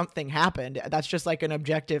reason something happened. That's just like an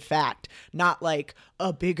objective fact, not like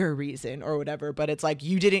a bigger reason or whatever. But it's like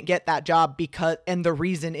you didn't get that job because, and the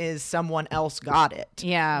reason is someone else got it.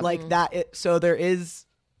 Yeah. like that. So there is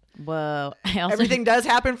Whoa. I also everything does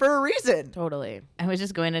happen for a reason. Totally. I was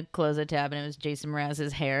just going to close a tab and it was Jason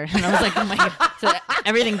Mraz's hair. And I was like, oh my God. So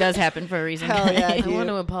everything does happen for a reason. Hell yeah, I dude. want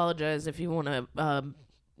to apologize if you want to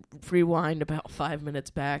rewind about 5 minutes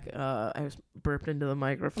back. I was burped into the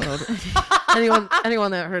microphone.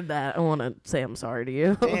 anyone that heard that, I want to say I'm sorry to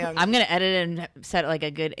you. Damn. I'm going to edit it and set like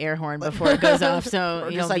a good air horn before it goes off. So, Or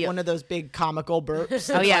you just know, like one of those big comical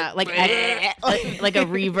burps. oh yeah, like like a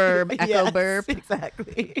reverb echo Yes, burp.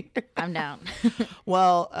 Exactly. I'm down.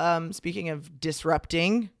 Well, speaking of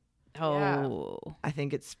disrupting, Oh. I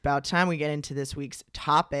think it's about time we get into this week's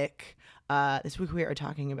topic. This week we are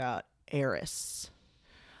talking about Eris,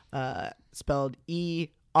 spelled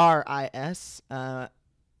Eris,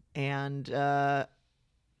 and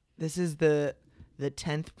this is the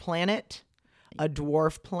 10th planet, a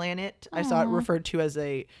dwarf planet. I saw it referred to as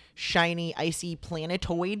a shiny, icy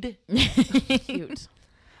planetoid. Cute.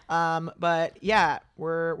 But yeah,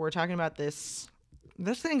 we're talking about this.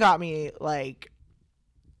 This thing got me like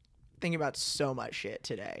thinking about so much shit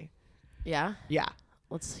today. Yeah. Yeah.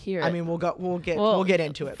 Let's hear it. I mean, we'll get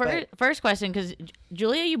into it. But First question, because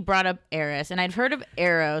Julia, you brought up Eris, and I'd heard of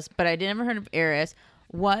Eros, but I never heard of Eris.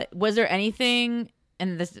 What was there anything?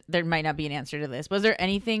 And there might not be an answer to this. Was there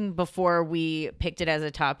anything before we picked it as a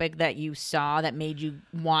topic that you saw that made you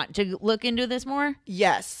want to look into this more?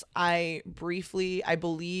 yes, I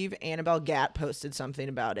believe Annabelle Gatt posted something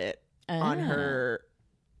about it on her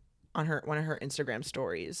one of her Instagram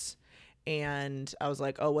stories. And I was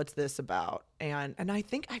like, oh, what's this about? And I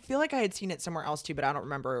feel like I had seen it somewhere else too, but I don't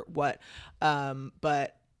remember what.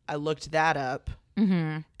 But I looked that up,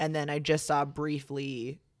 and then I just saw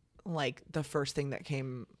briefly like the first thing that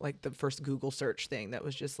came, like the first Google search thing that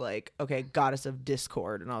was just like, okay, goddess of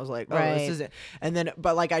discord, and I was like, oh, Right. this is it. And then,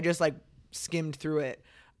 but like I just like skimmed through it,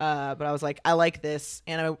 but I was like, I like this,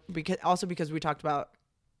 and because we talked about.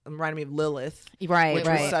 It reminded me of Lilith, Right, which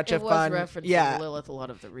right. was such a it was fun, referencing yeah, Lilith a lot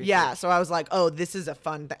of the research. yeah. So I was like, oh, this is a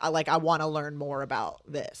fun thing. I want to learn more about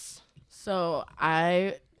this. So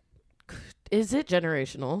is it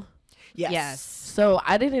generational? Yes. Yes. So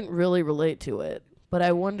I didn't really relate to it, but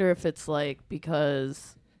I wonder if it's like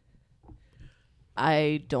because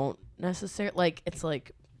I don't necessarily like it's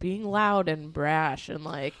like being loud and brash and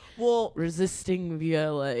like Well, resisting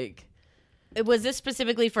via like Was this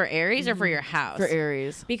specifically for Aries or for your house? for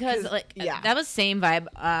Aries. Because 'Cause, like yeah. that was same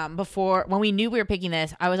vibe before when we knew we were picking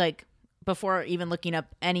this. I was like, before even looking up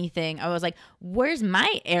anything, I was like, where's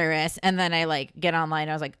my Eris? And then I like get online,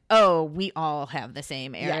 I was like, oh, we all have the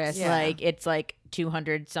same Eris. Yeah. Like it's like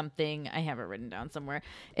 200 something. I have it written down somewhere.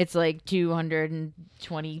 It's like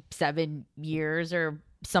 227 years or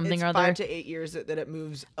something it's or 5 other. to 8 years that it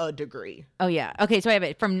moves a degree. Oh yeah. Okay, so I have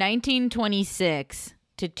it from 1926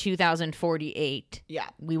 to 2048. Yeah,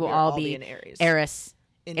 We will are all be in Aries. Eris.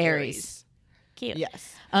 In Aries. Cute.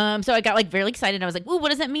 Yes. So I got like very excited. I was like, "Ooh, what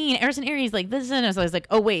does that mean? Eris and Aries, like this." And so I was like,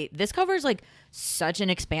 "Oh wait, this covers like such an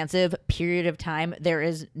expansive period of time. There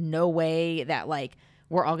is no way that like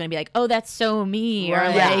we're all gonna be like, oh, that's so me, or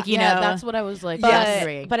Right. like you yeah, know." that's what I was like. But,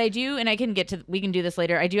 wondering. but I do, and I can we can do this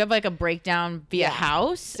later. I do have like a breakdown via Yeah,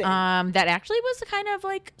 house same. that actually was kind of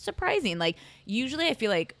like surprising. Like usually I feel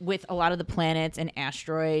like with a lot of the planets and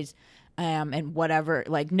asteroids and whatever,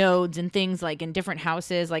 like nodes and things like in different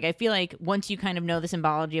houses, like I feel like once you kind of know the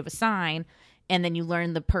symbology of a sign and then you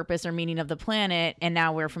learn the purpose or meaning of the planet, and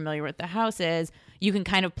now we're familiar with the houses, you can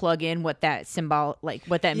kind of plug in what that symbol, like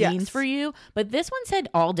what that Yes. means for you. But this one said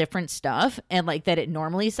all different stuff, and like that it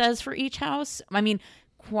normally says for each house. I mean,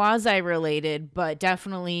 quasi related, but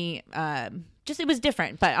definitely just it was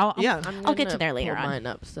different. But I'll I'm get to gonna there later pull on. mine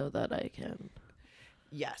up so that I can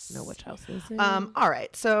Yes. know which house is it. All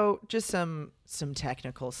right. So just some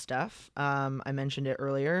technical stuff. I mentioned it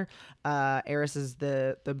earlier. Eris is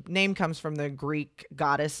the name comes from the Greek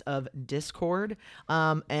goddess of discord.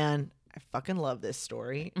 And I fucking love this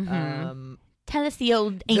story. Tell us the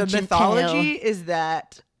old ancient the mythology tale. is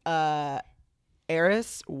that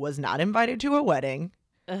Eris was not invited to a wedding.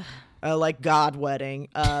 Like God wedding,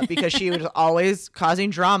 because she was always causing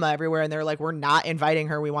drama everywhere, and they're like, we're not inviting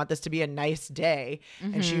her, we want this to be a nice day.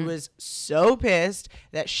 And she was so pissed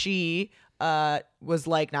that she was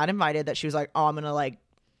like not invited, that she was like, oh, I'm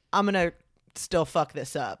gonna still fuck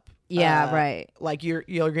this up. Yeah, right. Like you're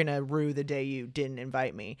gonna rue the day you didn't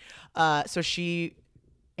invite me. So she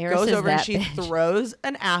Eris goes is over and that she bitch. throws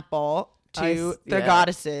an apple to the yeah.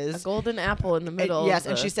 goddesses. A golden apple in the middle. Yes,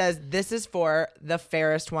 of and the- she says, this is for the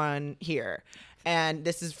fairest one here. And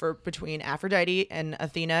this is for between Aphrodite and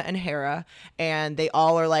Athena and Hera. And they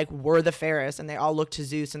all are like, we're the fairest. And they all look to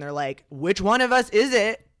Zeus and they're like, which one of us is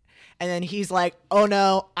it? And then he's like, oh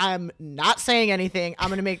no, I'm not saying anything. I'm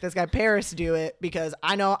going to make this guy Paris do it because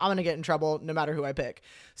I know I'm going to get in trouble no matter who I pick.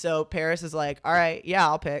 So Paris is like, all right, yeah,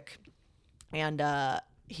 I'll pick. And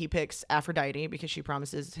he picks Aphrodite because she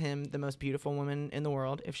promises him the most beautiful woman in the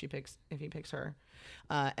world if he picks her.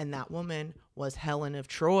 And that woman was Helen of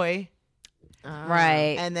Troy.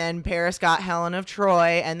 Right. And then Paris got Helen of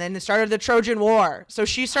Troy, and then it started the Trojan War. So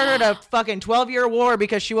she started a fucking 12-year war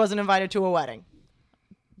because she wasn't invited to a wedding.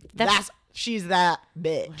 She's that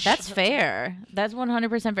bitch. That's fair. That's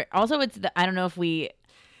 100% fair. Also, I don't know if we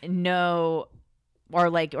know or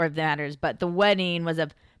if that matters, but the wedding was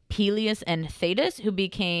of Peleus and Thetis, who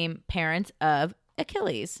became parents of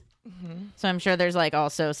Achilles. So I'm sure there's like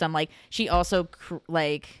also some like she also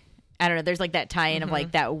I don't know. There's like that tie-in of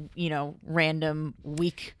like that random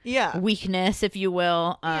weakness, if you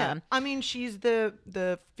will. Yeah. I mean, she's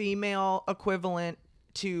the female equivalent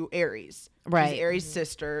to Ares. Right. She's Ares'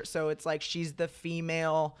 sister, so it's like she's the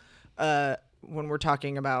female. When we're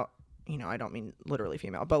talking about, I don't mean literally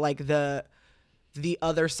female, but like the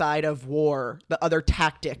other side of war, the other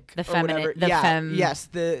tactic, The or feminine- whatever. the Yeah, fem- yes,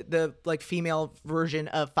 the like female version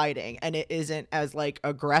of fighting, and it isn't as like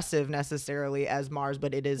aggressive necessarily as Mars,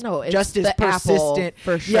 but it is No, it's just as the apple, persistent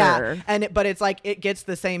for Yeah, sure. but it's like it gets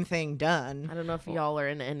the same thing done. I don't know if y'all are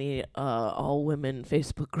in any all women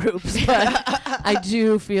Facebook groups, but I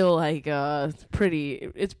do feel like it's pretty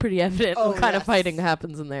evident Oh, what kind of yes. fighting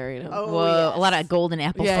happens in there. Oh, Whoa, yes. a lot of golden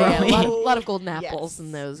apples. Yeah, throwing. a lot of golden apples Yes.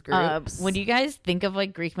 in those groups. When you guys think of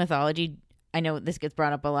like Greek mythology, I know this gets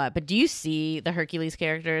brought up a lot, but do you see the Hercules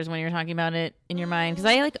characters when you're talking about it in your mind?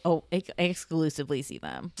 Because I exclusively see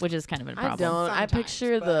them, which is kind of a I problem. don't. I Sometimes,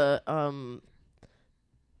 picture but- the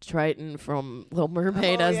Triton from Little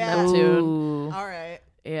Mermaid Oh, as yeah. Neptune. Ooh. All right.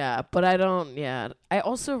 Yeah, but I don't. Yeah, I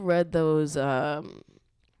also read those. What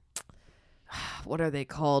are they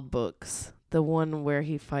called? Books. The one where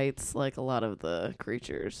he fights like a lot of the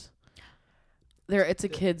creatures. It's a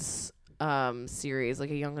kids series,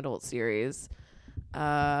 like a young adult series.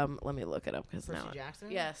 Let me look it up because Percy now.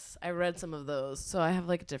 Jackson? Yes, I read some of those, so I have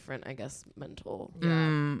like different, I guess, mental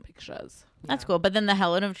pictures. That's cool. But then the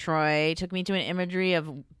Helen of Troy took me to an imagery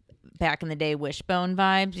of back in the day Wishbone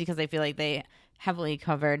vibes, because I feel like they heavily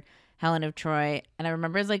covered Helen of Troy. And I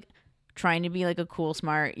remember as like trying to be like a cool,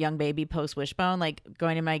 smart young baby post Wishbone, like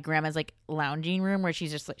going to my grandma's like lounging room where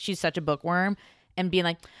she's just like, she's such a bookworm, and being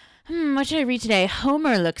like, what should I read today?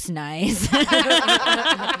 Homer looks nice.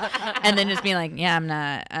 And then just being like, yeah, I'm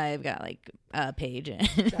not, I've got like a page. And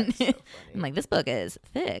That's so funny. I'm like, this book is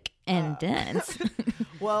thick and dense.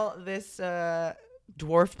 Well, this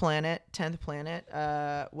dwarf planet, 10th planet,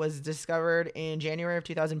 was discovered in January of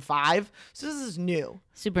 2005. So this is new.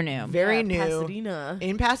 Super new. Very Yeah, new. Pasadena.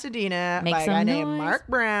 In Pasadena Make by a guy some named noise. Mark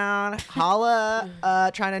Brown.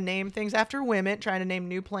 Holla, trying to name things after women, trying to name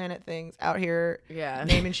new planet things out here. Yeah.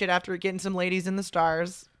 Naming shit after getting some ladies in the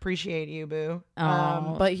stars. Appreciate you, boo.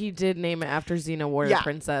 Aw. But he did name it after Xena Warrior Yeah.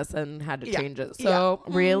 Princess and had to Yeah. change it. So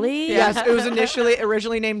Really? Yes, it was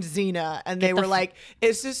originally named Xena, and they were like,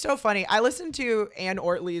 it's just so funny. I listened to Ann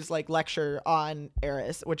Ortley's like lecture on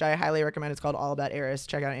Eris, which I highly recommend. It's called All About Eris.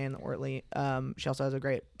 Check out Ann Ortley. She also has a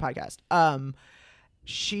great podcast.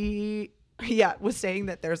 She was saying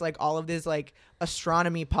that there's like all of this like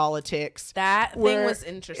astronomy politics. that thing where was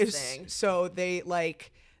it's- interesting. So they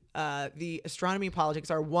like the astronomy politics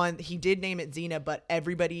are one. He did name it Xena, but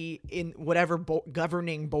everybody in whatever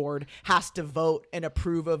governing board has to vote and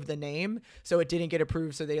approve of the name. So it didn't get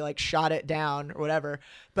approved, so they like shot it down or whatever.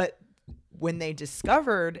 But when they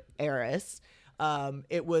discovered Eris,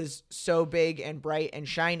 it was so big and bright and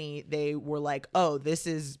shiny. They were like, "Oh, this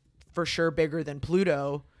is for sure bigger than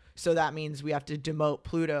Pluto." So that means we have to demote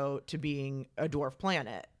Pluto to being a dwarf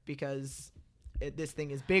planet because this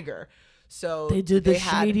thing is bigger. So They did the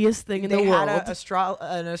had- shadiest thing in they the had world.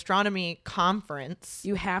 an astronomy conference.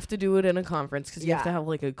 You have to do it in a conference because you have Yeah. to have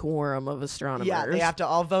like a quorum of astronomers. Yeah, they have to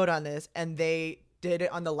all vote on this, and they did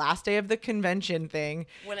it on the last day of the convention thing.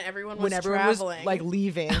 When everyone When everyone traveling. was like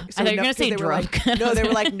leaving. So I thought you were gonna say 'cause they were drunk. like- no, they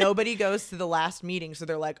were like, nobody goes to the last meeting. So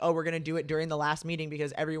they're like, oh, we're going to do it during the last meeting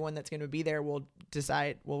because everyone that's going to be there will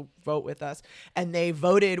vote with us. And they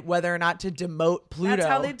voted whether or not to demote Pluto. That's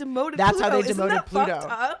how they demoted That's Pluto. how they Isn't demoted that Pluto.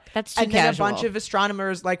 fucked up? That's too And then casual. a bunch of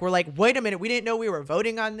astronomers like were like, wait a minute, we didn't know we were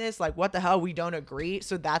voting on this. Like, what the hell? We don't agree.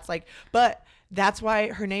 So that's like, but that's why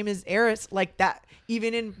her name is Eris. Like that,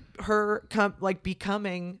 even in her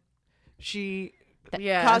becoming, she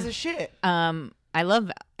Yeah. causes shit. I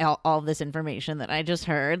love all this information that I just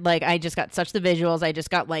heard. Like, I just got such the visuals. I just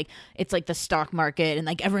got like, it's like the stock market and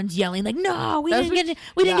like everyone's yelling like, no, we didn't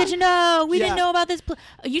get to know. We didn't know about this.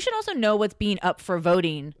 You should also know what's being up for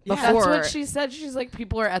voting Yeah. before. That's what she said. She's like,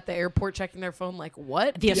 people are at the airport checking their phone like,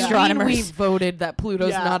 what? The You mean astronomers. we voted that Pluto's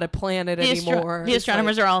Yeah. not a planet anymore. The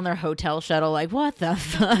astronomers are all in their hotel shuttle, like, what the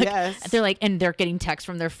fuck? Yes. They're like, and they're getting texts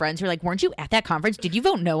from their friends who are like, weren't you at that conference? Did you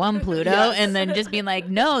vote no on Pluto? Yes. And then just being like,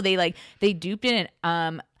 no, they duped it.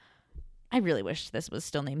 I really wish this was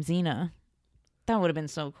still named Xena. That would have been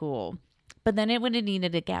so cool. But then it would have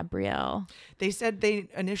needed a Gabrielle. They said they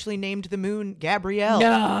initially named the moon Gabrielle.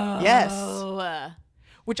 No. Yes.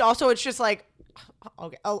 Which also, it's just like,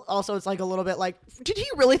 okay. Also, it's like a little bit like, did he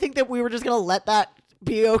really think that we were just gonna let that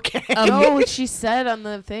be okay? No, she said on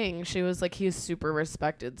the thing, she was like, he's super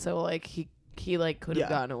respected. So like he like could have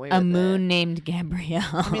Yeah. gotten away A with moon it. named Gabrielle.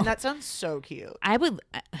 I mean, that sounds so cute. I would.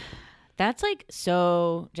 That's like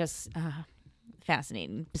so just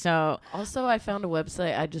fascinating. So Also, I found a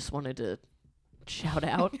website I just wanted to shout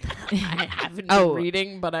out. I haven't Oh. been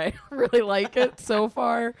reading, but I really like it so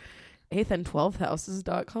far. 8th and 12th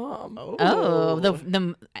houses.com.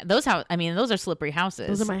 those house. I mean, those are slippery houses.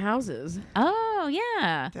 Those are my houses. Oh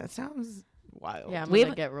yeah. That sounds wild. Yeah, I'm We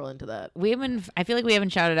going to haven't- get real into that. We haven't. I feel like we haven't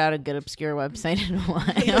shouted out a good obscure website in a while.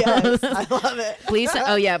 Yes, I love it. Please.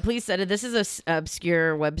 Oh yeah. Please send it. This is a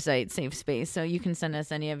obscure website, safe space. So you can send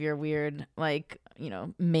us any of your weird, like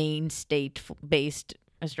main state based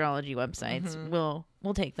astrology websites. We'll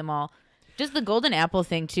take them all. Just the golden apple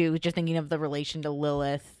thing too. Just thinking of the relation to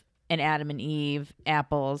Lilith and Adam and Eve.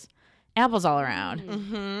 Apples all around.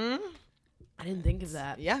 Mm-hmm. I didn't think of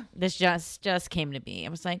that. Yeah. This just came to me. I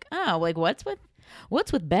was like, oh, like what's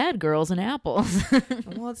with bad girls and apples?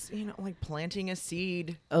 Well, it's like planting a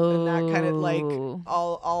seed. Oh. And that kind of like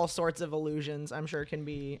all sorts of illusions. I'm sure can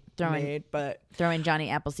be made, but Throwing Johnny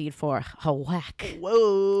Appleseed for a whack.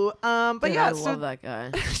 whoa. But Dude, yeah, I so love that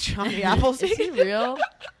guy. Johnny Appleseed. Is he real?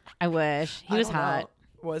 I wish he I was don't hot.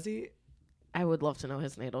 know. Was he? I would love to know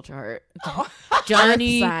his natal chart.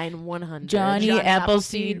 Johnny Sign 100. Johnny Johnny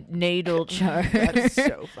Appleseed Appleseed. natal chart. That's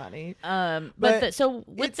so funny. But so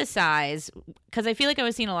with the size, because I feel like I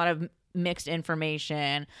was seeing a lot of mixed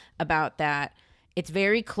information about that. It's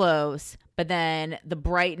very close, but then the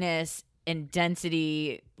brightness and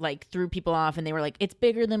density like threw people off, and they were like, "It's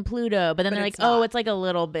bigger than Pluto," but then But they're like, it's not. "Oh, it's like a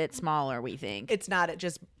little bit smaller." We think. It's not.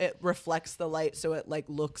 It reflects the light, so it like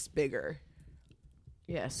looks bigger.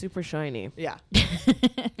 Yeah, super shiny. Yeah.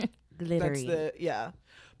 Glittery.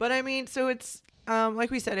 But I mean, so it's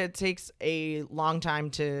like we said, it takes a long time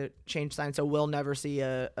to change signs, so we'll never see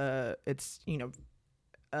a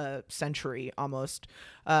century almost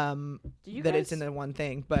you that it's guys in the one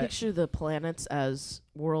thing. But Picture the planets as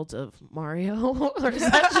worlds of Mario, or is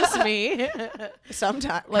that just me?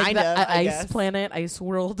 sometimes Like kind the of I ice guess. planet, ice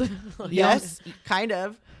world. Yes, kind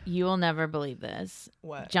of. You will never believe this.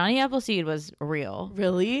 What? Johnny Appleseed was real.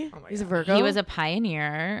 Really? Oh my He's a God. Virgo. He was a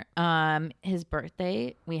pioneer. His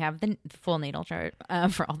birthday, we have the full natal chart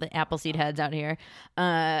for all the Appleseed heads out here.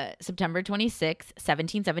 September 26th,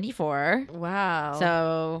 1774. wow.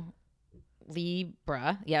 So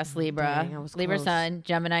Libra. Yes, Libra. Dang, I was Libra close. sun,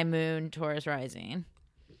 Gemini moon, Taurus rising.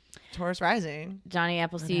 Taurus rising. Johnny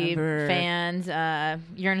Appleseed Whatever. fans,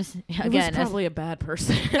 Uranus he again. was probably a bad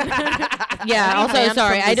person. yeah, also Man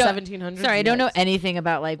sorry, from I the don't 1700s, Sorry, I don't know yes. anything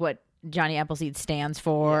about like what Johnny Appleseed stands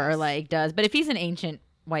for or Yes. like does. But if he's an ancient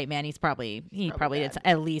white man, he probably did bad.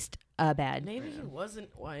 at least a bad Maybe he wasn't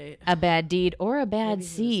white. deed or a bad Maybe he was,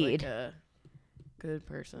 seed. like, a good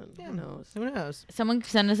person. Who knows? Who knows? Someone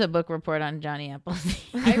send us a book report on Johnny Appleseed.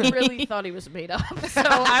 I really thought he was made up, so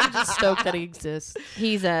I'm just stoked that he exists.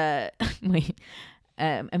 He's a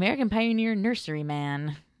American pioneer nursery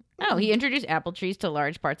man. Oh, he introduced apple trees to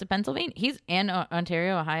large parts of Pennsylvania. He's in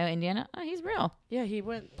Ontario, Ohio, Indiana. Oh, he's real. Yeah, he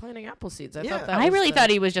went planting apple seeds. I Yeah. thought that. I was really the-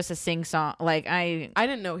 thought he was just a sing song. Like I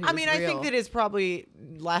didn't know he was I mean, I think real. that his probably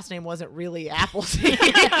last name wasn't really Appleseed.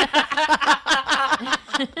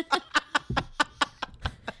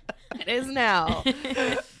 it is now.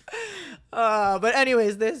 But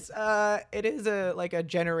anyways, this it is a like a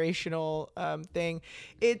generational thing.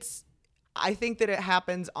 I think that it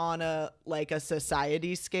happens on a like a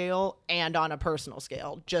society scale and on a personal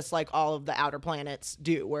scale, just like all of the outer planets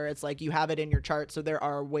do, where it's like you have it in your chart. So there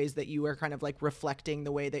are ways that you are kind of like reflecting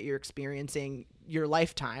the way that you're experiencing your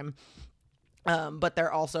lifetime. But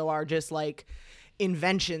there also are just like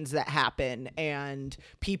inventions that happen and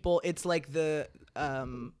people. It's like the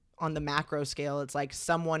on the macro scale, it's like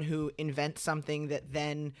someone who invents something that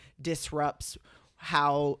then disrupts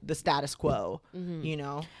how the status quo, you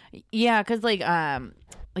know? Yeah, because like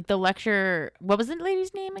the lecture, what was the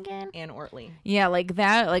lady's name again? Anne Ortley. Yeah, like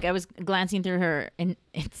that. Like I was glancing through her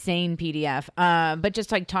insane PDF, but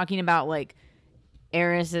just like talking about like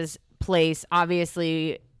Eris's place,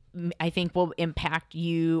 obviously, I think will impact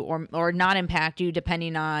you or not impact you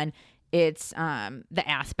depending on its the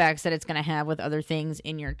aspects that it's going to have with other things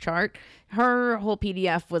in your chart. Her whole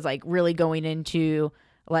PDF was like really going into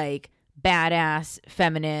like badass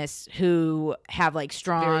feminists who have like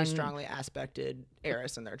Very strongly aspected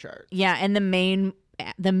Eris in their chart. yeah, and the main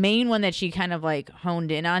one that she kind of like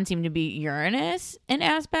honed in on seemed to be Uranus in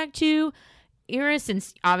aspect to Eris,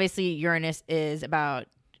 since obviously Uranus is about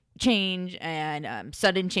change and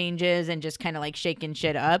sudden changes and just kind of like shaking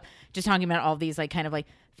shit up. Just talking about all these like kind of like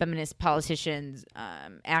feminist politicians,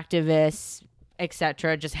 activists,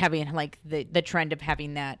 etc. Just having like the trend of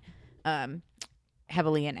having that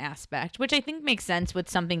heavily in aspect, which I think makes sense with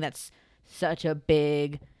something that's such a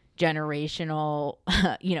big generational,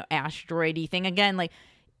 asteroidy thing. Again, like,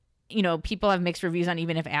 people have mixed reviews on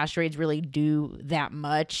even if asteroids really do that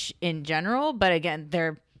much in general. But again,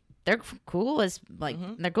 they're cool as like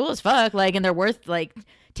they're cool as fuck. Like, and they're worth like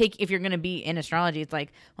if you're gonna be in astrology, it's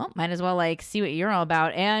like, well, might as well like see what you're all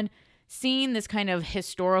about. And seeing this kind of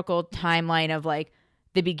historical timeline of like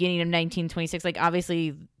the beginning of 1926, like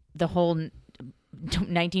obviously the whole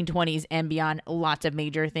 1920s and beyond, lots of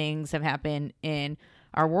major things have happened in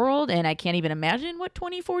our world, and I can't even imagine what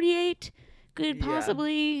 2048 could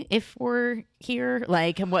possibly, if we're here,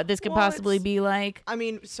 like what this could possibly be like. I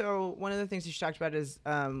mean, so one of the things you talked about is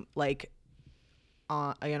like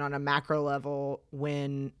again on a macro level,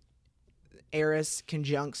 when Eris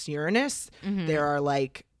conjuncts Uranus, there are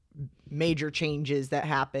like major changes that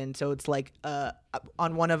happen. So it's like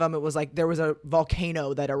on one of them, it was like there was a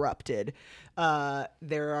volcano that erupted.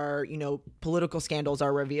 There are, political scandals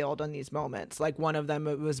are revealed on these moments. Like one of them,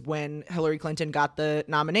 it was when Hillary Clinton got the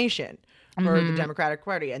nomination for the Democratic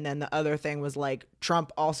Party. And then the other thing was like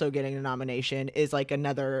Trump also getting a nomination is like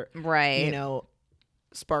another,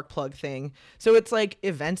 spark plug thing. So it's like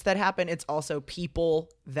events that happen. It's also people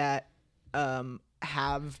that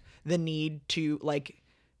have the need to like,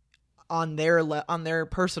 on their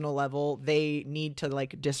personal level, they need to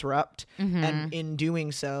like disrupt, and in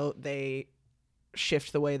doing so, they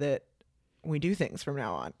shift the way that we do things from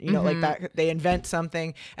now on. Like that they invent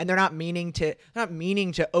something, and they're not meaning to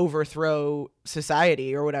overthrow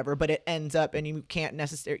society or whatever, but it ends up, and you can't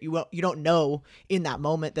necessarily you don't know in that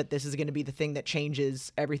moment that this is going to be the thing that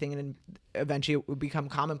changes everything, and eventually it will become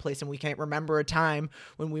commonplace, and we can't remember a time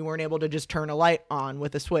when we weren't able to just turn a light on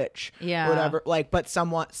with a switch, whatever. Like, but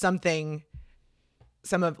some of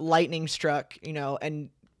lightning struck, and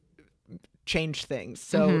changed things.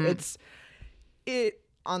 So it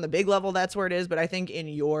on the big level, that's where it is. But I think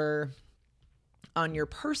on your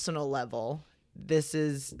personal level, this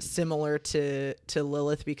is similar to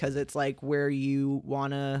Lilith, because it's like where you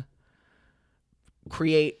want to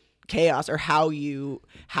create chaos, or how you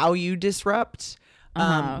disrupt,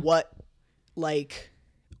 what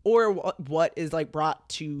is like brought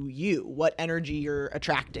to you, what energy you're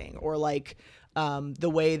attracting, or like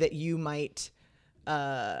the way that you might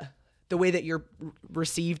the way that you're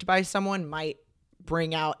received by someone might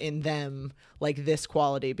bring out in them like this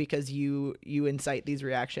quality, because you incite these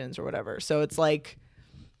reactions or whatever. So it's like,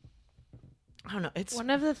 I don't know. It's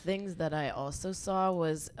one of the things that I also saw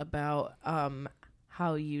was about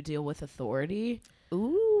how you deal with authority.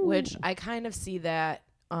 Ooh. Which I kind of see that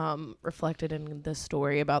reflected in the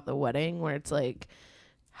story about the wedding, where it's like,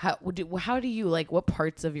 how do you like, what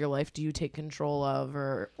parts of your life do you take control of,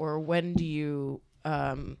 or when do you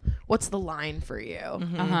what's the line for you?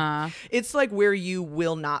 It's like where you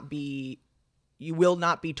will not be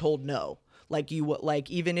told no. Like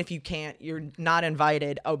even if you can't, you're not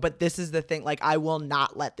invited. Oh, but this is the thing. Like, I will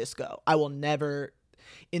not let this go. I will never,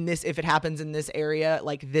 if it happens in this area,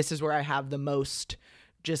 like this is where I have the most,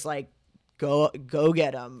 just like go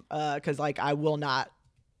get them. 'Cause like I will not,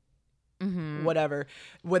 whatever,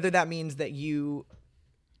 whether that means that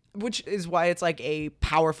which is why it's like a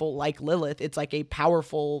powerful, like Lilith, it's like a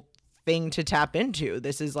powerful thing to tap into.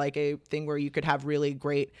 This is like a thing where you could have really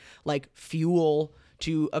great like fuel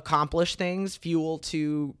to accomplish things, fuel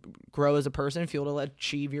to grow as a person, fuel to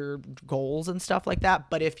achieve your goals and stuff like that.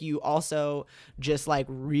 But if you also just like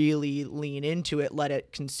really lean into it, let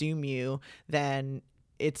it consume you, then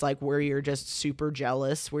it's like where you're just super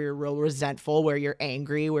jealous, where you're real resentful, where you're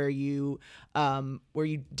angry, where you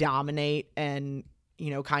dominate and, you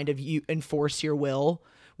know, kind of you enforce your will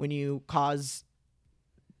when you cause,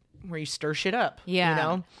 where you stir shit up. Yeah.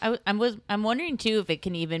 You know? I'm wondering too if it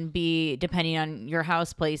can even be depending on your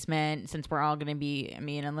house placement, since we're all going to be, I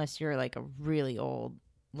mean, unless you're like a really old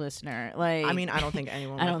listener. Like, I mean, I don't think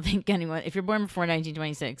anyone. I don't think anyone, if you're born before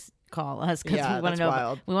 1926, call us because Yeah, we want that's to know.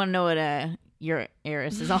 wild. We want to know what your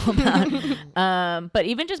heiress is all about. But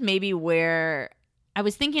even just maybe where I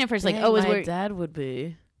was thinking at first, like, Dang, is my where dad would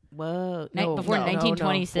be. whoa, No, before no,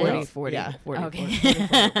 1926. 40, 40, Yeah. 40, Okay. 40.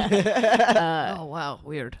 Oh, wow.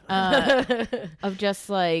 Weird. Of just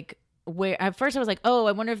like where at first I was like, oh,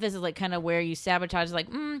 I wonder if this is like kind of where you sabotage. Like,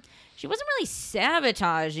 she wasn't really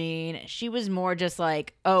sabotaging. She was more just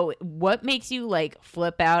like, oh, what makes you like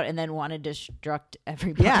flip out and then want to destruct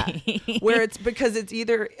everybody? Yeah. Where it's because it's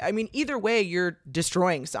either, I mean, either way, you're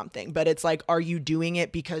destroying something, but it's like, are you doing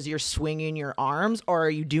it because you're swinging your arms, or are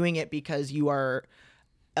you doing it because you are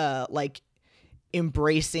like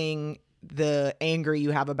embracing the anger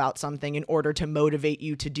you have about something in order to motivate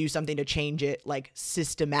you to do something to change it like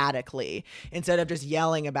systematically instead of just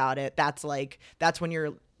yelling about it? That's when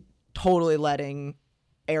you're totally letting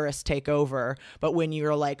Eris take over. But when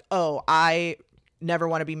you're like, oh, I never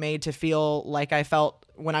want to be made to feel like I felt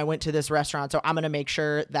when I went to this restaurant, so I'm going to make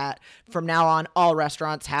sure that from now on all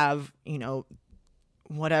restaurants have, you know,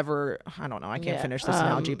 whatever, I don't know, I can't finish this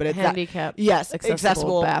analogy, but it's handicap, that, yes,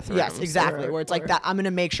 accessible bathrooms. yes, exactly, where it's like that. I'm going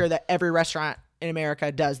to make sure that every restaurant in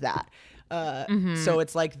America does that. So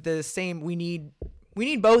it's like the same. We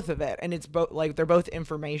need both of it, and it's both like they're both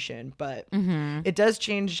information, but it does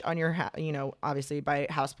change on your, you know, obviously by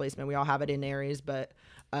house placement. We all have it in Aries, but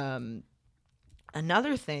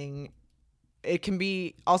another thing, it can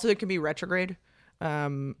be retrograde.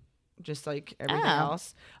 Just like everything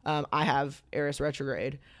else. I have Eris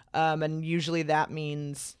retrograde. And usually that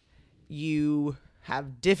means you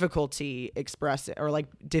have difficulty expressing, or like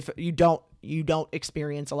you don't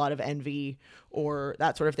experience a lot of envy or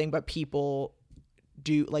that sort of thing, but people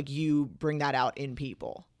do, like you bring that out in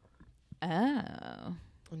people. Oh.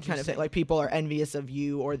 Kind of thing. Like people are envious of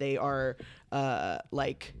you, or they are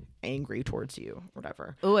like angry towards you,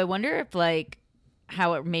 whatever. Oh, I wonder if like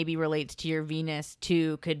how it maybe relates to your Venus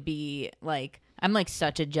too could be like, I'm like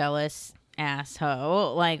such a jealous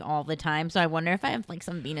asshole like all the time, so I wonder if I have like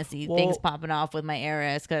some Venus-y things popping off with my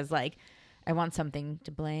Eris, because like I want something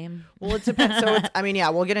to blame. Well, it depends. So it's, I mean, yeah,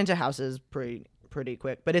 we'll get into houses pretty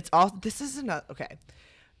quick, but it's all, this is not okay,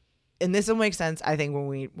 and this will make sense I think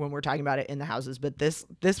when we're talking about it in the houses, but this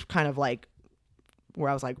kind of like where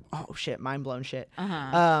I was like, oh shit, mind blown shit.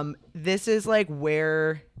 This is like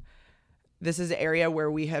where this is an area where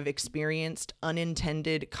we have experienced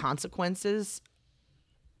unintended consequences.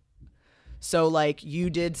 So like you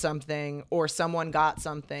did something, or someone got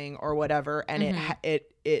something or whatever, and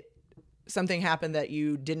it something happened that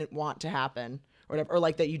you didn't want to happen or whatever, or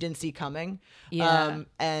like that you didn't see coming. Yeah.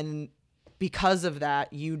 And because of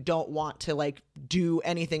that, you don't want to like do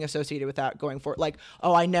anything associated with that going forward. Like,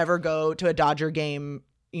 oh, I never go to a Dodger game,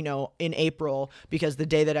 you know, in April, because the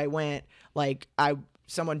day that I went, like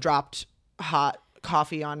someone dropped hot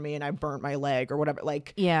coffee on me and I burnt my leg or whatever.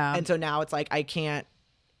 Like, yeah. And so now it's like, I can't.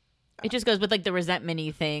 It just goes with like the resentment-y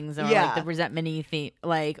things, or Yeah. like the resentment-y thing,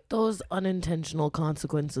 like Those unintentional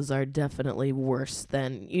consequences are definitely worse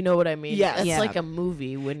than, you know what I mean? Yes. It's Yeah. like a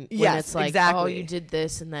movie when Yes, it's like, oh, exactly. you did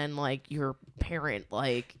this, and then like your parent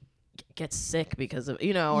like gets sick because of,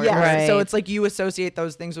 you know, or Yeah. Right. So it's like you associate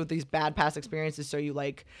those things with these bad past experiences. So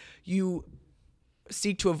you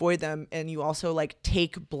seek to avoid them, and you also like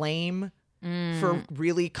take blame for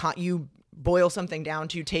really you boil something down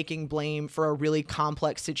to taking blame for a really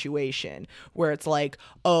complex situation where it's like,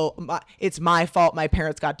 oh, it's my fault my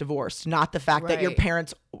parents got divorced, not the fact that your Right.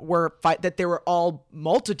 parents were that there were all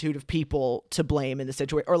multitude of people to blame in the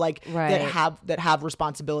situation, or like Right. that have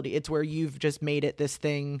responsibility. It's where you've just made it this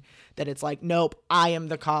thing that it's like, nope, I am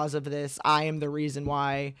the cause of this, I am the reason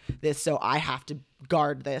why this, so I have to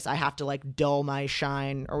guard this, I have to like dull my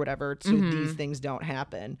shine or whatever, so these things don't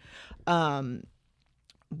happen.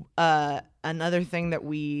 Another thing that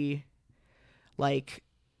we like,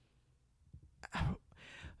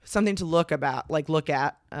 something to look at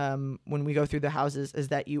when we go through the houses, is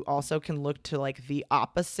that you also can look to like the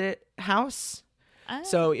opposite house.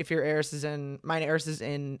 So if your Eris is in, mine Eris is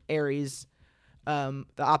in Aries. The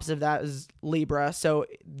opposite of that is Libra. So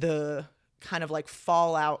the kind of like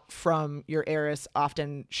fallout from your Eris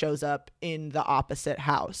often shows up in the opposite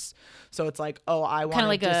house. So it's like, oh, I want to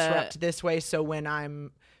like disrupt this way. So when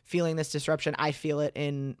I'm feeling this disruption, I feel it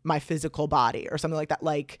in my physical body or something like that.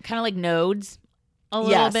 Like kind of like nodes a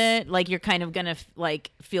little Yes. bit. Like you're kind of gonna like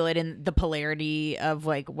feel it in the polarity of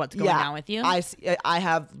like what's going on with you. I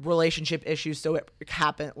have relationship issues, so it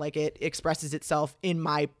it expresses itself in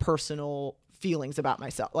my personal feelings about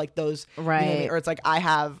myself, like those, you know what I mean? Right. Or it's like I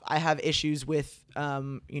have issues with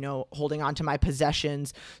holding on to my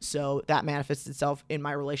possessions, so that manifests itself in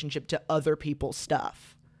my relationship to other people's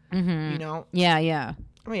stuff. You know? Yeah.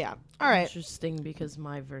 Oh yeah. All right. Interesting, because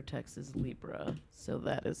my vertex is Libra, so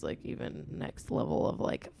that is like even next level of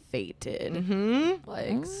like fated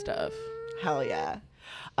like stuff. Hell yeah.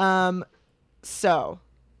 So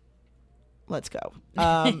let's go.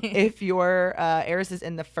 If your Eris is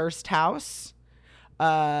in the first house,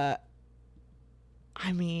 I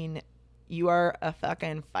mean, you are a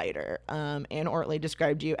fucking fighter. Anne Ortley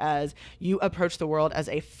described you as, you approach the world as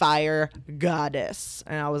a fire goddess.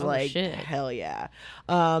 And I was like, shit. hell yeah.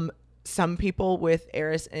 Some people with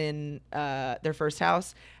Eris in their first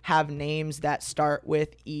house have names that start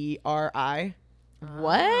with ERI.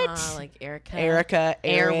 What? Like Erica. Erica,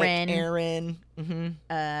 Eric, Aaron.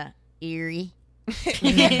 Aaron. Eerie.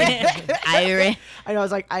 Iron. I know, I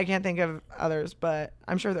was like, I can't think of others, but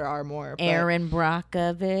I'm sure there are more. But Aaron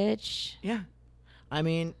Brockovich. yeah. I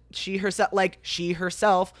mean, she herself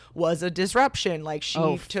was a disruption. Like she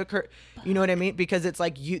took her, you know what I mean? Because it's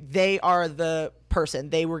like they are the person.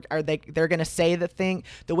 They're going to say the thing.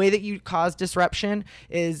 The way that you cause disruption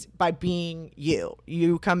is by being you.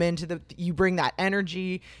 You come into you bring that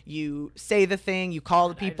energy, you say the thing, you call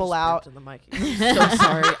the people out. In the mic. I'm so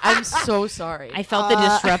sorry. I'm so sorry. I felt the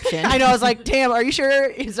disruption. I know. I was like, damn, are you sure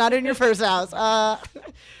it's not in your first house?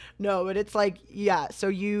 No, but it's like, yeah.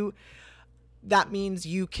 So that means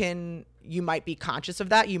you might be conscious of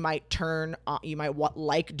that. You might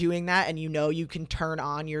like doing that, and you can turn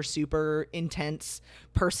on your super intense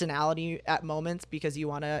personality at moments because you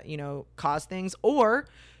want to, cause things, or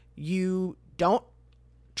you don't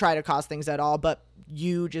try to cause things at all, but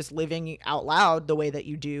you just living out loud the way that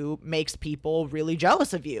you do makes people really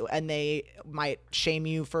jealous of you, and they might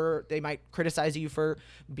they might criticize you for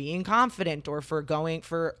being confident or for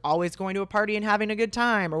always going to a party and having a good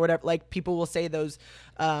time or whatever. Like people will say those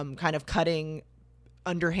kind of cutting,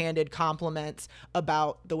 underhanded compliments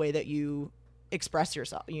about the way that you express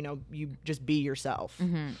yourself. You just be yourself.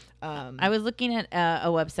 I was looking at a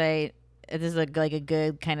website. This is like a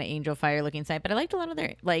good kind of angel fire looking site, but I liked a lot of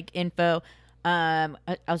their like info.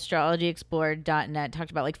 Astrologyexplorer.net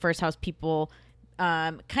talked about like first house people,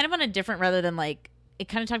 kind of on a different, rather than like, it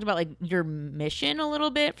kind of talked about like your mission a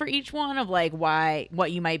little bit for each one, of like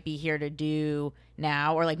what you might be here to do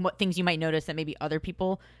now, or like what things you might notice that maybe other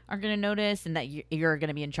people aren't going to notice, and that you're going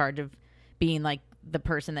to be in charge of being like the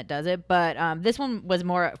person that does it. But this one was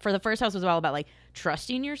more for the first house, was all about like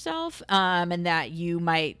trusting yourself, and that you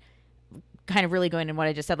might kind of really going in what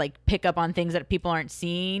I just said, like pick up on things that people aren't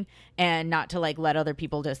seeing, and not to like let other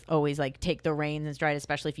people just always like take the reins and stride,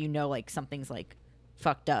 especially if like something's like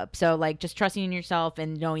fucked up. So like just trusting in yourself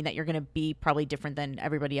and knowing that you're going to be probably different than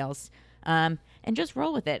everybody else, and just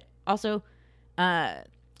roll with it. Also,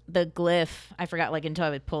 the glyph, I forgot like until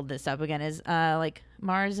I pulled this up again, is like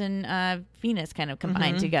Mars and Venus kind of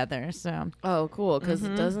combined together. So cool, because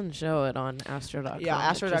it doesn't show it on Astro.com. Yeah,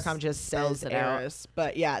 Astro.com just says spells it out. Eris,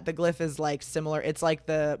 but yeah, the glyph is like similar. It's like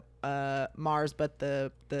the Mars, but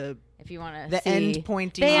the if you want to the see, end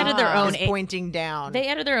pointing, they added their own is pointing down. They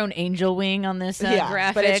added their own angel wing on this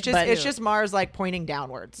graphic, but it's just Mars like pointing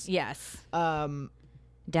downwards. Yes.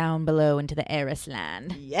 Down below into the Eris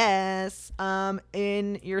land. Yes.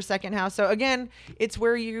 In your second house. So again, it's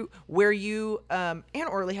where you Anne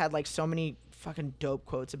Ortley had like so many fucking dope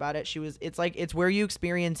quotes about it. It's where you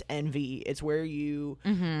experience envy. It's where you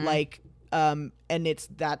like and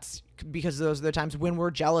that's because those are the times when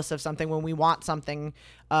we're jealous of something, when we want something,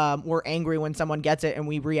 we're angry when someone gets it, and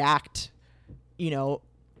we react, to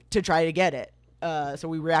try to get it. So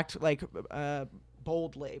we react like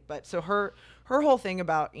boldly. But so her whole thing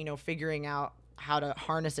about figuring out how to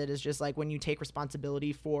harness it is just like, when you take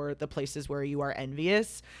responsibility for the places where you are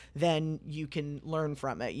envious, then you can learn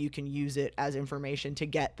from it. You can use it as information to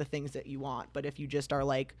get the things that you want. But if you just are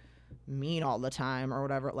like mean all the time or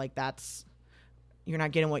whatever, like you're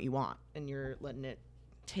not getting what you want, and you're letting it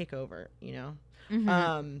take over,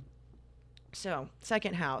 So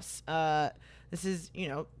second house, this is,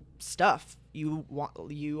 stuff. You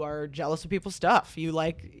are jealous of people's stuff. You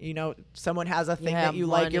like, someone has a thing that you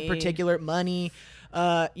like, your money. particular money,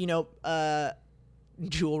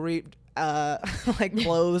 jewelry, like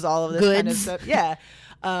clothes, all of this kind of Goods. stuff. Yeah.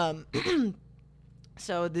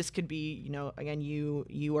 So this could be, again,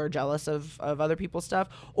 you are jealous of other people's stuff,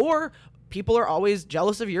 or people are always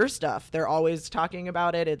jealous of your stuff. They're always talking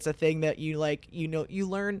about it. It's a thing that you like, you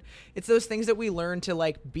learn. It's those things that we learn to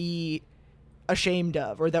like be ashamed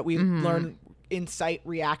of, or that we learn incite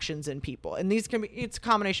reactions in people. And these can be, it's a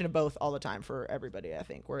combination of both all the time for everybody, I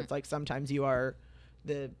think, where it's like sometimes you're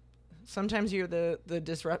the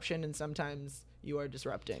disruption, and sometimes you are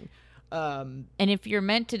disrupting. And if you're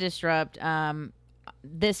meant to disrupt,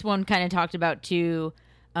 this one kind of talked about to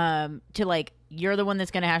like, you're the one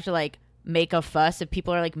that's going to have to like make a fuss if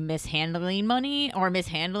people are like mishandling money or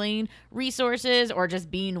mishandling resources or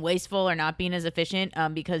just being wasteful or not being as efficient,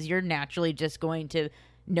 because you're naturally just going to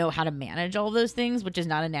know how to manage all those things, which is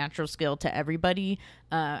not a natural skill to everybody.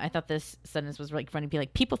 I thought this sentence was like funny. Be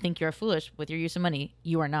like, people think you're foolish with your use of money.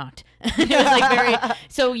 You are not. It was like very.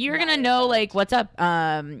 So you're gonna know like what's up.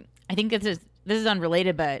 I think this is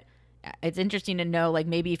unrelated, but it's interesting to know like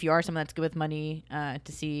maybe if you are someone that's good with money,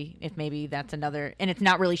 to see if maybe that's another, and it's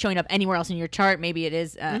not really showing up anywhere else in your chart. Maybe it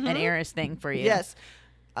is an Eris thing for you. Yes.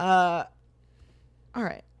 All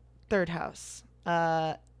right. Third house.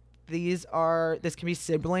 This can be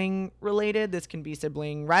sibling related. This can be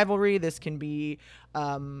sibling rivalry. This can be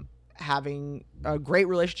having a great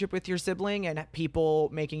relationship with your sibling and people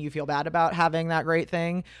making you feel bad about having that great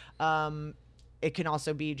thing. It can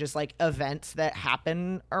also be just like events that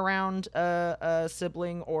happen around a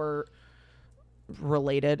sibling or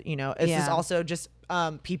related, This is also just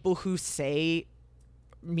people who say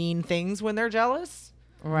mean things when they're jealous.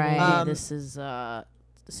 Right. This is the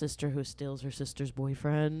sister who steals her sister's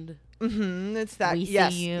boyfriend. It's that. We see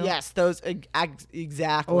yes. you. Yes. Those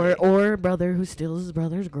exactly. Or brother who steals his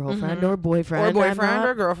brother's girlfriend or boyfriend. Or boyfriend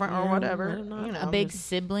or girlfriend or whatever. I'm not- A big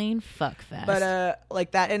sibling fuck fest. But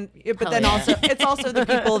like that, and but Hell then yeah. also it's also the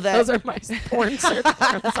people that Those are my porn search.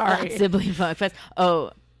 I'm sorry. sibling fuck fest.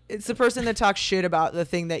 Oh, it's the person that talks shit about the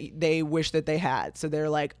thing that they wish that they had. So they're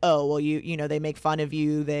like, oh well, they make fun of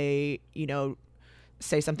you. They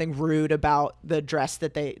say something rude about the dress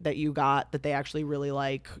that you got that they actually really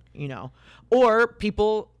like, or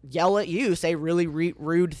people yell at you, say really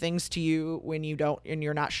rude things to you when you don't, and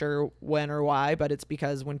you're not sure when or why, but it's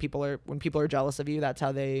because when people are jealous of you, that's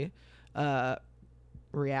how they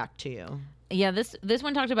react to you. yeah, this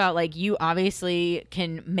one talked about like you obviously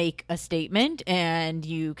can make a statement and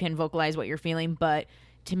you can vocalize what you're feeling, but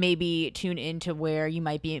to maybe tune into where you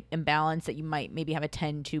might be imbalanced, that you might maybe have a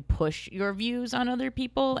tend to push your views on other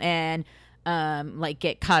people and like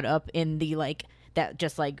get caught up in the like that,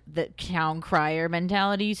 just like the town crier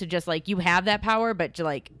mentality. So just like you have that power, but to,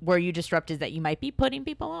 like where you disrupt is that you might be putting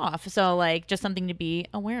people off. So like just something to be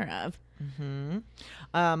aware of.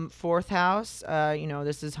 Fourth house,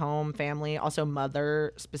 this is home, family, also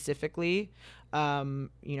mother specifically.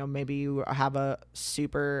 Maybe you have one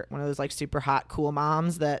of those like super hot, cool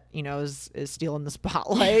moms that, is stealing the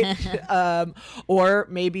spotlight. Or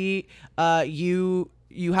maybe,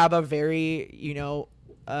 you have a very,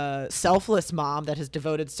 selfless mom that has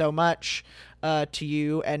devoted so much to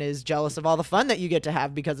you and is jealous of all the fun that you get to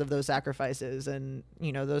have because of those sacrifices and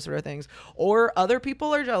those sort of things. Or other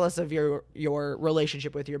people are jealous of your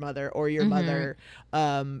relationship with your mother or your mother.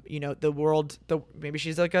 The world, maybe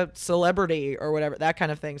she's like a celebrity or whatever, that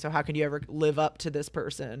kind of thing. So how can you ever live up to this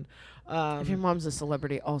person? If your mom's a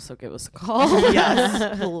celebrity, also give us a call.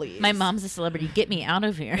 Yes, please. My mom's a celebrity. Get me out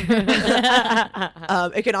of here.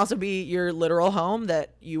 It can also be your literal home,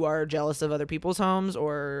 that you are jealous of other people's homes,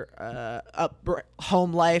 or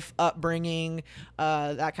home life, upbringing,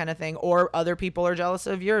 that kind of thing. Or other people are jealous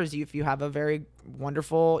of yours. If you have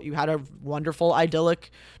you had a wonderful idyllic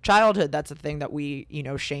childhood, that's a thing that we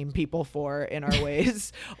shame people for in our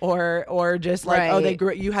ways. or just like, oh,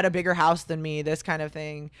 you had a bigger house than me, this kind of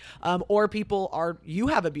thing. Or you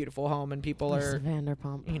have a beautiful home and people Mr. are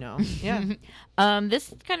Vanderpump. yeah.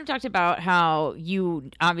 This kind of talked about how you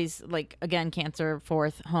obviously, like, again, Cancer,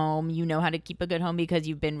 fourth home, you know how to keep a good home because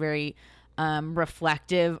you've been very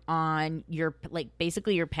reflective on your, like,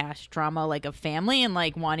 basically your past trauma, like a family, and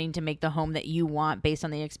like wanting to make the home that you want based on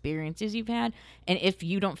the experiences you've had. And if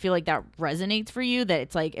you don't feel like that resonates for you, that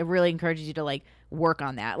it's like, it really encourages you to like work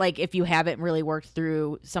on that. Like if you haven't really worked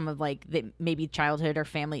through some of like the maybe childhood or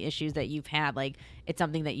family issues that you've had, like it's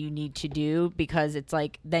something that you need to do, because it's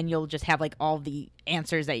like then you'll just have like all the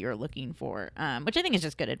answers that you're looking for, which I think is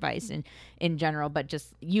just good advice in general. But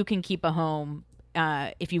just, you can keep a home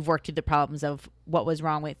if you've worked through the problems of what was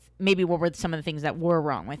wrong with, maybe what were some of the things that were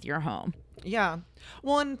wrong with your home. Yeah.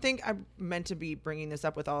 Well, and think I meant to be bringing this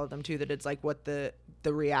up with all of them too, that it's like what the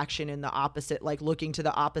reaction in the opposite, like looking to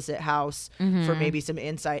the opposite house for maybe some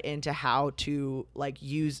insight into how to like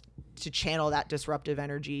use to channel that disruptive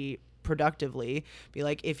energy productively. Be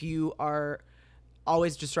like, if you are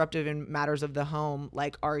always disruptive in matters of the home,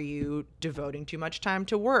 like, are you devoting too much time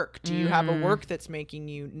to work? Do you have a work that's making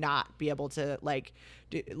you not be able to like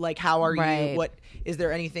how are you, what is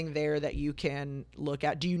there anything there that you can look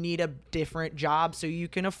at? Do you need a different job so you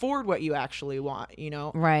can afford what you actually want, you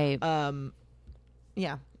know? Right.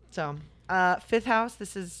 Yeah. So fifth house,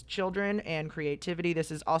 this is children and creativity.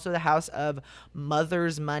 This is also the house of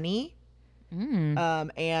mother's money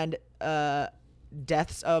and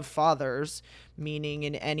deaths of fathers, meaning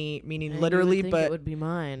literally, but it would be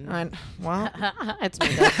mine. Well, It's my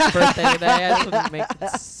dad's birthday today. I just wouldn't make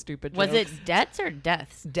stupid jokes. Was it debts or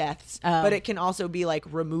deaths? deaths, but it can also be like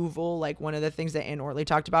removal. Like one of the things that Anne Ortley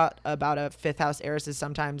talked about a fifth house heiress is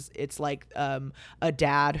sometimes it's like a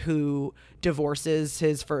dad who divorces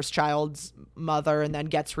his first child's mother and then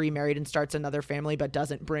gets remarried and starts another family, but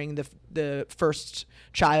doesn't bring the first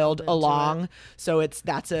child along. So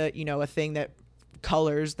that's a thing that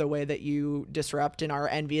colors the way that you disrupt and are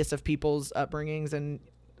envious of people's upbringings and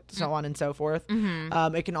so on and so forth.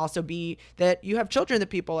 It can also be that you have children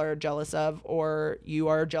that people are jealous of, or you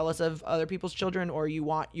are jealous of other people's children, or you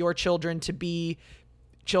want your children to be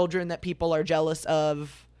children that people are jealous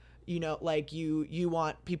of. Like you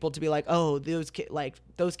want people to be like, oh, those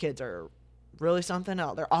kids are really something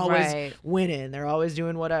else. They're always winning. They're always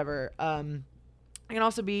doing whatever. It can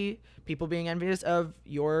also be people being envious of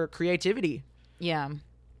your creativity. Yeah.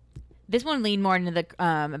 This one leaned more into the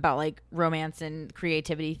about like romance and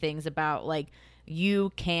creativity things, about like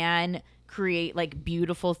you can create like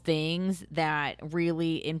beautiful things that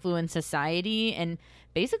really influence society. And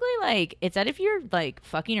basically like it's that if you're like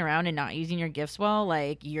fucking around and not using your gifts well,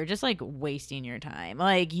 like you're just like wasting your time.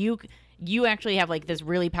 Like you actually have like this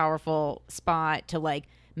really powerful spot to like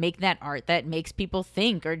make that art that makes people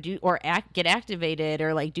think or get activated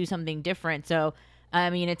or like do something different. So I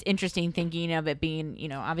mean, it's interesting thinking of it being,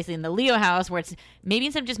 obviously in the Leo house, where it's maybe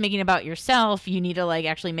instead of just making it about yourself, you need to like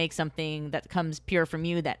actually make something that comes pure from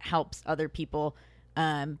you that helps other people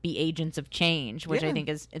be agents of change, which I think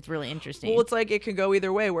it's really interesting. Well, it's like it could go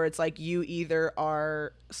either way, where it's like you either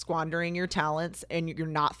are squandering your talents and you're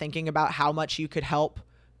not thinking about how much you could help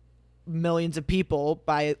millions of people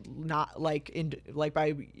by not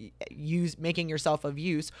by making yourself of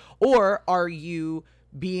use, or are you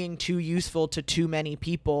being too useful to too many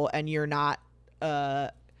people and you're not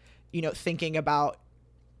thinking about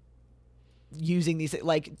using these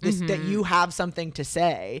like this, that you have something to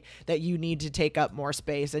say, that you need to take up more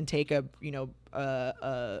space and take a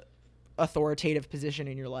authoritative position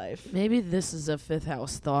in your life. Maybe this is a fifth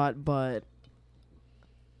house thought, but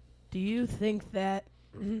do you think that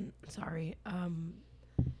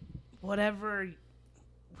whatever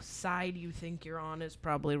side you think you're on is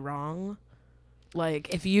probably wrong?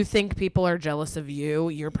 Like, if you think people are jealous of you,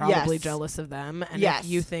 you're probably jealous of them. And if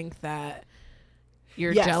you think that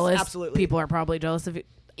you're jealous, absolutely, people are probably jealous of you.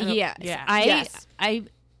 I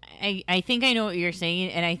think I know what you're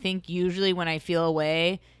saying. And I think usually when I feel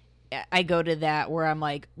away, I go to that where I'm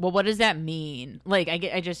like, well, what does that mean? Like,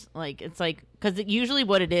 it's like, because usually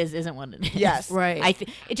what it is isn't what it is. Yes. Right.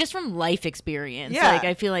 It's just from life experience. Yeah. Like,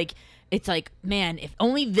 I feel like it's like, man, if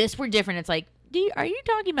only this were different. It's like, are you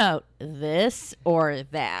talking about this or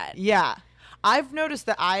that? Yeah. I've noticed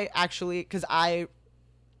that I actually, because I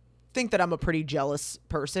think that I'm a pretty jealous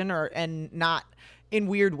person, and not in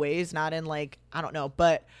weird ways, not in like, I don't know,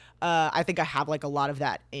 but I think I have like a lot of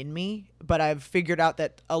that in me. But I've figured out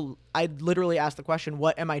that I literally ask the question,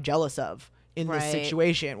 what am I jealous of in this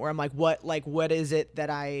situation? Where I'm like, what is it that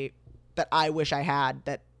I wish I had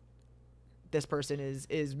that this person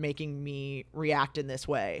is making me react in this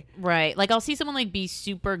way? Right. Like I'll see someone like be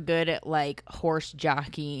super good at like horse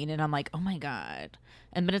jockeying and I'm like, oh my God.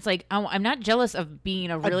 But it's like, I'm not jealous of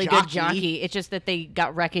being a really good jockey. It's just that they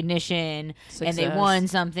got recognition and they won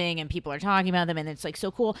something and people are talking about them and it's like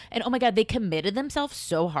so cool. And oh my God, they committed themselves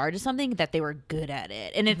so hard to something that they were good at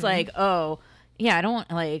it. And it's like, oh yeah, I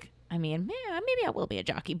don't like, I mean, man, maybe I will be a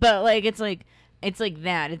jockey, but like, it's like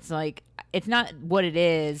that. It's like, it's not what it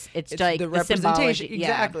is. It's like the representation. Symbology.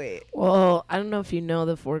 Exactly. Yeah. Well, I don't know if you know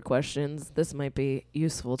the 4 questions. This might be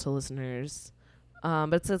useful to listeners.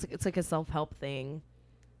 But it's like a self-help thing.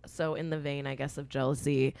 So in the vein, I guess, of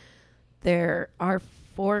jealousy, there are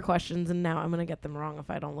 4 questions, and now I'm going to get them wrong if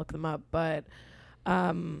I don't look them up. But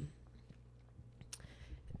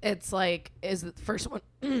it's like, is the first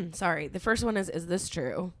one, sorry, the first one is this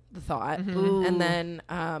true? The thought. Mm-hmm. And then,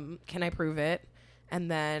 can I prove it? And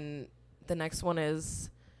then the next one is,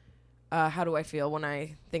 how do I feel when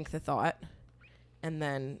I think the thought? And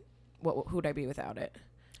then who would I be without it?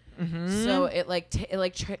 Mm-hmm. So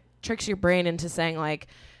it tricks your brain into saying like,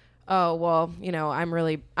 oh, well, I'm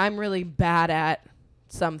really bad at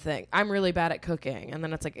something. I'm really bad at cooking. And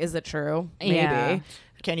then it's like, is it true? Maybe. Yeah.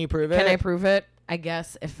 Can you prove it? Can I prove it? I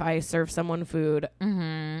guess if I serve someone food.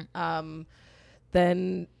 Mm-hmm.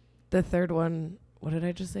 Then the third one, what did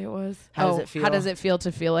I just say it was? How does it feel? How does it feel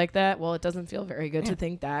to feel like that? Well, it doesn't feel very good to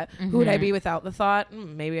think that. Who would I be without the thought?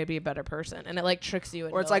 Maybe I'd be a better person. And it like tricks you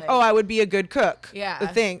into, or it's like, oh, I would be a good cook. Yeah. The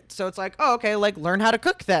thing. So it's like, oh, okay, like learn how to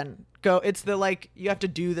cook then. Go. It's the like you have to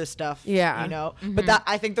do this stuff. Yeah. But that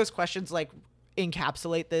I think those questions like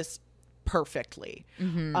encapsulate this perfectly.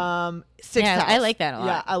 Sixth Yeah, house. I like that a lot.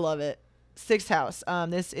 Yeah, I love it. Sixth house.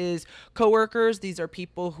 This is coworkers. These are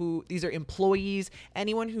these are employees,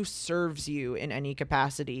 anyone who serves you in any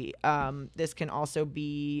capacity. This can also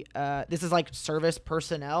be, this is like service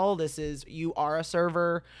personnel. This is, you are a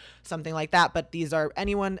server, something like that. But these are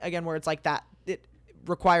anyone, again, where it's like that, it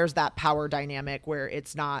requires that power dynamic where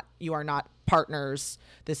it's not, you are not partners.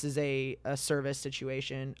 This is a service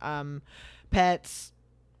situation. Pets,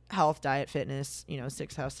 health, diet, fitness,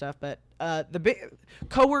 sixth house stuff. But the big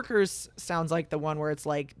coworkers sounds like the one where it's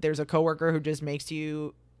like there's a coworker who just makes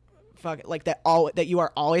you like that you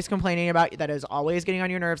are always complaining about, that is always getting on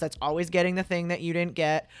your nerves, that's always getting the thing that you didn't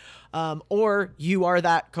get, or you are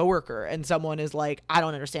that coworker and someone is like, I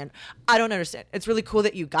don't understand. It's really cool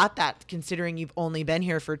that you got that, considering you've only been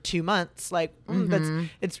here for 2 months. Like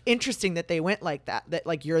it's interesting that they went like that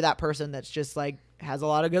like you're that person that's just like has a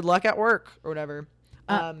lot of good luck at work or whatever.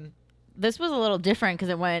 This was a little different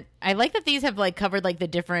because I like that these have like covered like the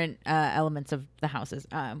different elements of the houses.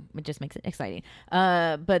 It just makes it exciting.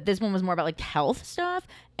 But this one was more about like health stuff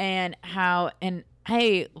and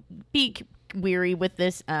I be weary with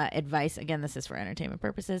this advice. Again, this is for entertainment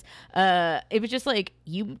purposes. It was just like,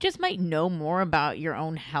 you just might know more about your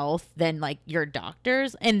own health than like your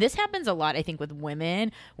doctors. And this happens a lot, I think, with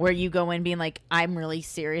women, where you go in being like, I'm really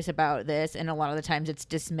serious about this. And a lot of the times it's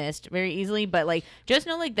dismissed very easily. But like, just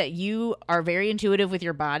know like that you are very intuitive with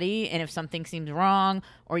your body. And if something seems wrong,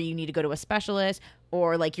 or you need to go to a specialist,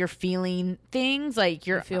 or like you're feeling things like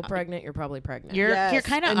you feel pregnant, you're probably pregnant. You're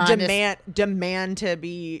kind of demand to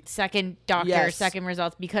be second doctor, Yes. second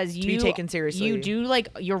results, because you be taken seriously. You do like,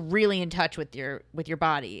 you're really in touch with your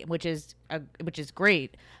body, which is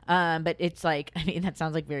great. But it's like, I mean, that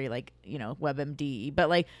sounds like very like, WebMD, but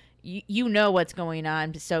like you know what's going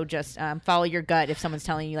on. So just follow your gut if someone's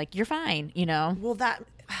telling you like you're fine. Well, that,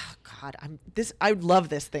 oh God, I love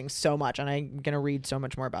this thing so much, and I'm gonna read so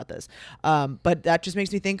much more about this. But that just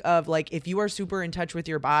makes me think of like, if you are super in touch with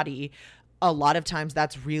your body, a lot of times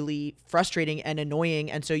that's really frustrating and annoying,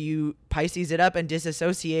 and so you Pisces it up and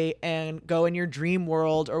disassociate and go in your dream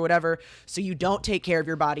world or whatever, so you don't take care of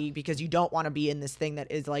your body because you don't want to be in this thing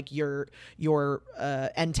that is like your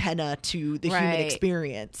antenna to the human Right.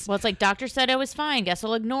 experience. Well, it's like, doctor said I was fine, guess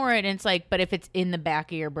I'll ignore it. And it's like, but if it's in the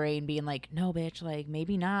back of your brain being like, no bitch, like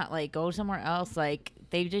maybe not, like go somewhere else, like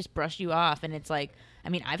they just brush you off. And it's like, I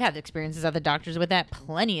mean, I've had experiences at the doctors with that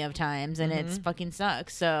plenty of times, and it's fucking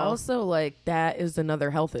sucks. So Also, like, that is another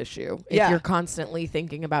health issue. Yeah. If you're constantly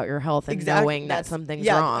thinking about your health and knowing that something's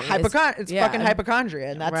wrong. It's yeah. fucking hypochondria,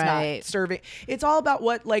 and that's Right. not serving. It's all about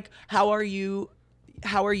what, like, how are you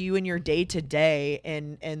in your day to day,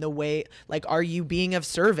 and the way, like, are you being of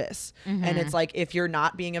service? And it's like, if you're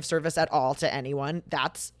not being of service at all to anyone,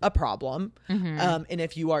 that's a problem. And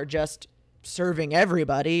if you are just serving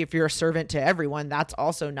everybody, if you're a servant to everyone, that's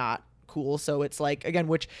also not cool. So it's like, again,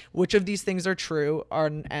 which of these things are true,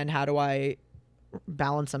 and how do I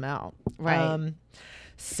balance them out? Right.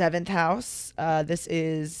 Seventh house, this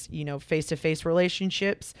is, face-to-face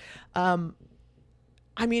relationships. I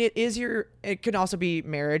mean, it could also be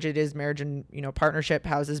marriage. It is marriage and, partnership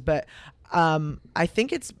houses, but I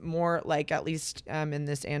think it's more like, at least in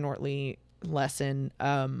this Anne Nortley lesson,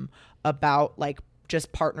 about like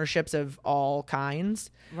just partnerships of all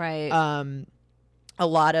kinds. right. A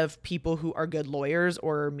lot of people who are good lawyers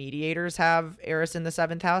or mediators have Eris in the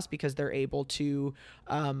seventh house, because they're able to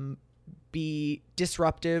be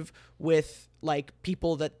disruptive with like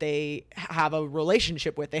people that they have a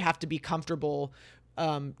relationship with. They have to be comfortable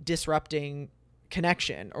disrupting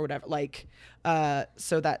connection or whatever, like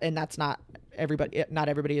so that, and that's not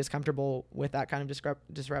everybody is comfortable with that kind of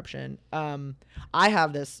disruption. I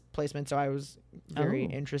have this placement, so I was very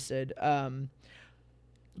interested.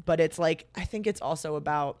 But it's like, I think it's also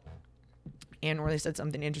about, Anne really said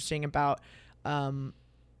something interesting about the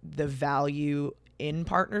value in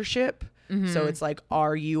partnership. So it's like,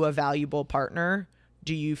 are you a valuable partner?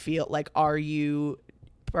 Do you feel like, are you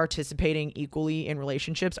participating equally in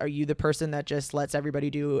relationships? Are you the person that just lets everybody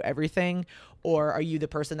do everything, or are you the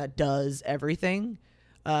person that does everything?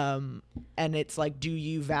 And it's like, do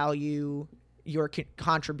you value your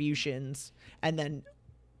contributions, and then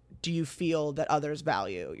do you feel that others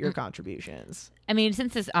value your contributions? I mean,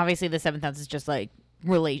 since this obviously the seventh house is just like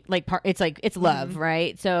it's love,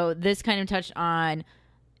 right? So this kind of touched on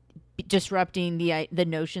disrupting the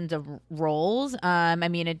notions of roles. I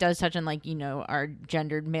mean, it does touch on like, you know, our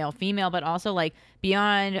gendered male female, but also like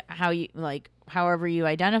beyond how you like however you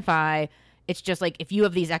identify. It's just like, if you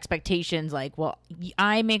have these expectations, like, well,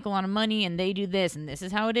 I make a lot of money and they do this and this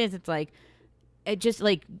is how it is. It's like, it just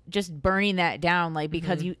burning that down, like,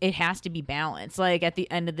 because it has to be balanced, like, at the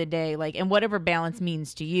end of the day, like, and whatever balance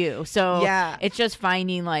means to you. So Yeah. it's just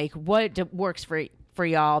finding like what works for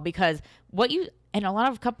y'all, because and a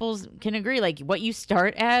lot of couples can agree, like, what you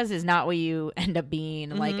start as is not what you end up being,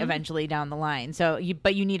 like, eventually down the line. So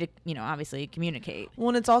but you need to, you know, obviously communicate. Well,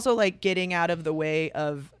 and it's also like getting out of the way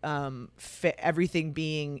of everything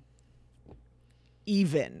being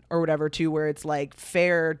even or whatever, too, where it's like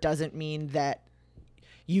fair doesn't mean that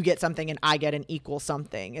you get something and I get an equal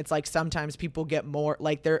something. It's like sometimes people get more,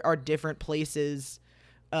 like, there are different places.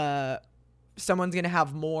 Someone's going to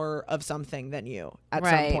have more of something than you at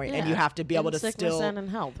some point, and you have to be able to sickness still. and in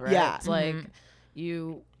health, right? Yeah. It's like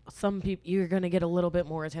some people, you're going to get a little bit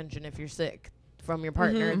more attention if you're sick from your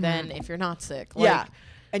partner than if you're not sick. Like, Yeah.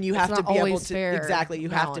 And you it's have to not be able always to fair exactly. You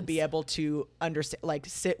have to be balance. able to understand, like,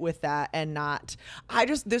 sit with that and not.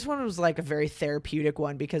 This one was like a very therapeutic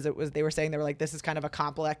one, because they were saying, they were like, this is kind of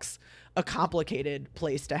a complicated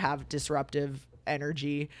place to have disruptive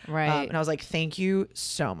energy, Right. and I was like, thank you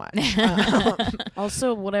so much.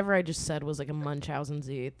 Also, whatever I just said was like a Munchausen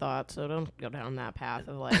Z thought, so don't go down that path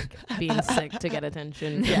of like being sick to get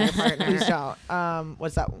attention from your partner. Please don't.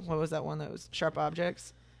 What was that one that was Sharp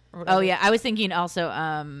Objects? Or Oh whatever? yeah, I was thinking also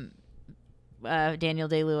Daniel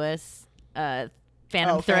Day-Lewis, Phantom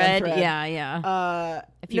Phantom Thread. Thread. Yeah.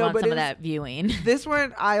 If you want some of that viewing. This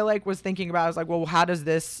one I was thinking about. I was like, well, how does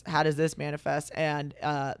this manifest? And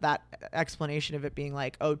that explanation of it being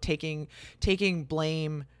like, oh, taking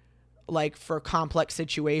blame, like, for complex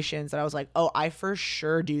situations. And I was like, oh, I for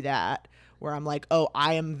sure do that. Where I'm like, oh,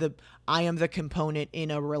 I am the component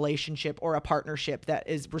in a relationship or a partnership that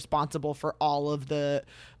is responsible for all of the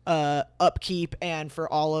upkeep and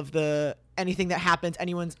for all of the anything that happens,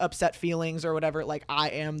 anyone's upset feelings or whatever. Like, I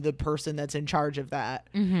am the person that's in charge of that.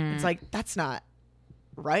 It's like, that's not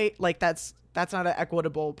right. Like, that's not an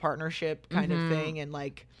equitable partnership kind of thing. And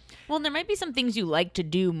like, Well, there might be some things you like to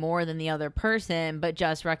do more than the other person, but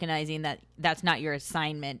just recognizing that that's not your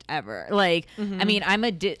assignment ever. Like, I mean, I'm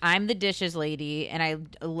the dishes lady, and I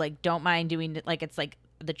like don't mind doing, like, it's like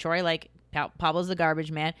the chore, like Pablo's the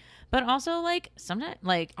garbage man, but also like sometimes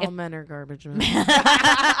like All men are garbage men.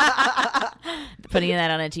 putting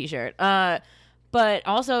that on a t-shirt. But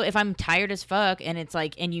also, if I'm tired as fuck and it's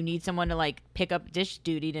like, and you need someone to like pick up dish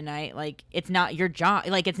duty tonight, like, it's not your job.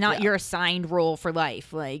 Like, it's not your assigned role for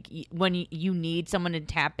life. Like, when you need someone to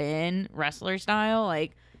tap in wrestler style,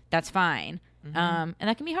 like, that's fine. And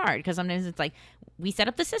that can be hard because sometimes it's like, we set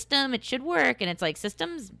up the system, it should work. And it's like,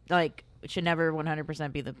 systems, like, it should never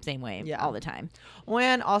 100% be the same way all the time.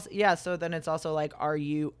 when also, so then it's also like, are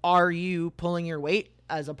you pulling your weight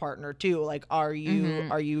as a partner too? Like, are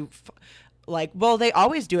you like, well, they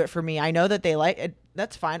always do it for me, I know that they like it,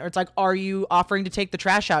 that's fine. Or it's like, are you offering to take the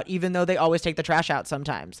trash out even though they always take the trash out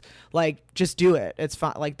sometimes? Like, just do it, it's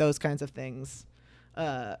fine. Like, those kinds of things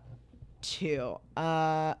too.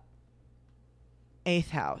 Eighth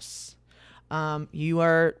house, you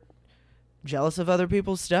are jealous of other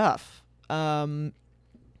people's stuff.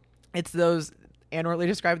 It's those, Anne Ortley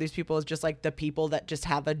described these people as just like the people that just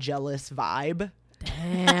have a jealous vibe.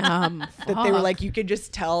 Damn. That they were like, you can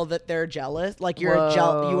just tell that they're jealous. Like, you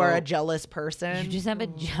are a jealous person. You just have a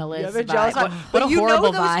jealous You have a vibe. jealous vibe. What But a you know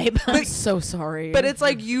horrible those- vibe. I'm so sorry. But it's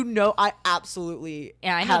like, you know, I absolutely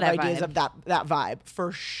Yeah, I know have that ideas vibe. of that vibe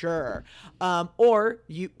for sure. Or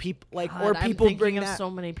you people like, God, or I'm people thinking bring of that.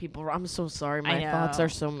 so many people. I'm so sorry. I My thoughts know. are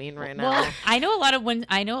so mean right now. Well,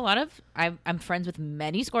 I'm friends with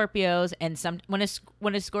many Scorpios, and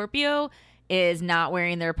when a Scorpio is not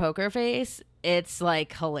wearing their poker face, it's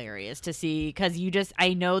like hilarious to see, because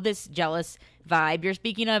I know this jealous vibe you're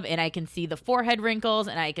speaking of, and I can see the forehead wrinkles,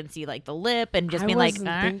 and I can see like the lip, and just being I like,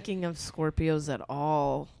 wasn't thinking of Scorpios at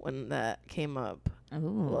all when that came up.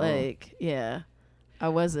 ooh. Like, yeah, I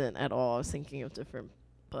wasn't at all. I was thinking of different,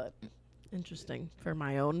 but Interesting for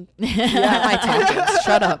my own. Yeah, my tangents.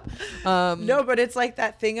 Shut up. No, but it's like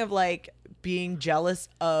that thing of like being jealous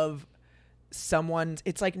of someone's.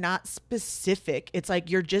 It's like not specific. It's like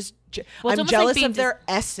you're just Well, it's I'm almost like jealous being of their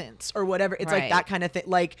essence or whatever. It's like Right. that kind of thing,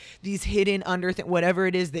 like these hidden under whatever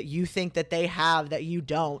it is that you think that they have that you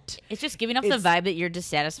don't. It's just giving off the It's- vibe that you're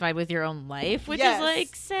dissatisfied with your own life, which Yes. is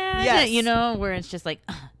like sad. Yes. You know, where it's just like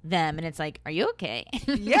them, and it's like, are you okay?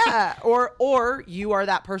 Yeah, or you are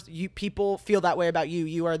that person. You people feel that way about you.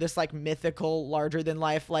 You are this like mythical, larger than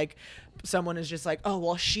life. Like someone is just like, oh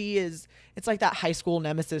well, she is. It's like that high school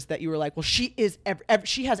nemesis that you were like, well, she is.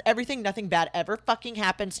 She has everything. Nothing bad ever fucking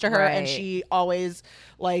happens to her, and Right. she always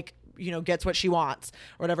like gets what she wants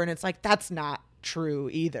or whatever. And it's like that's not true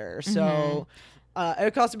either. So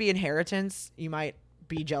it could also be inheritance. You might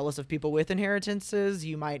be jealous of people with inheritances.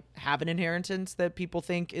 You might have an inheritance that people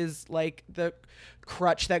think is like the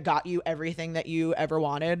crutch that got you everything that you ever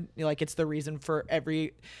wanted. Like it's the reason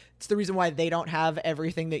why they don't have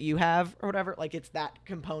everything that you have or whatever. Like it's that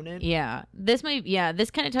component. This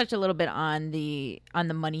kind of touched a little bit on the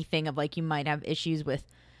money thing of like you might have issues with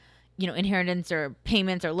inheritance or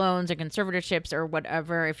payments or loans or conservatorships or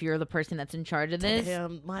whatever if you're the person that's in charge of this.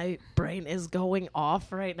 Damn, my brain is going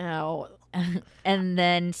off right now. And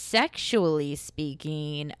then sexually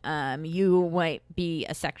speaking, you might be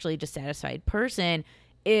a sexually dissatisfied person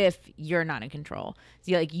if you're not in control.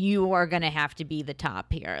 So like you are going to have to be the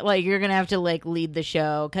top here. Like you're going to have to like lead the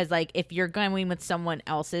show. Cause like if you're going with someone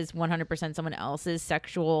else's 100% someone else's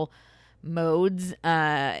sexual modes,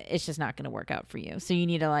 it's just not going to work out for you. So you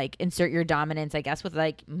need to like insert your dominance, I guess, with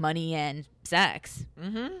like money and sex.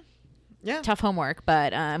 Yeah. Tough homework,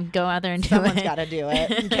 but go out there and do Someone's it. got to do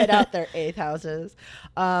it. Get out their 8th houses.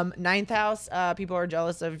 9th house, people are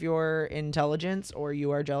jealous of your intelligence or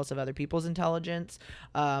you are jealous of other people's intelligence.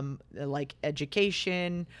 Like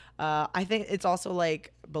education. I think it's also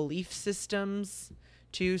like belief systems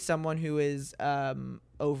too. Someone who is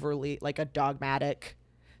overly like a dogmatic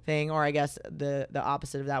thing, or I guess the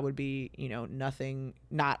opposite of that would be, nothing,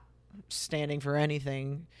 not standing for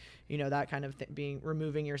anything. That kind of being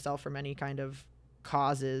removing yourself from any kind of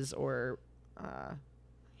causes or,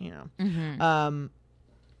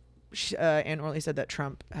 Anne Orley said that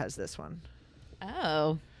Trump has this one.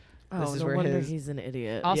 Oh. This Oh, is no where wonder his- he's an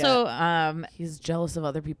idiot. Also, He's jealous of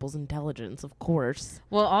other people's intelligence, of course.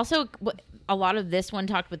 well, also a lot of this one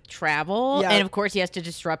talked with travel, Yeah. and of course he has to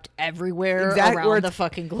disrupt everywhere Exact around words the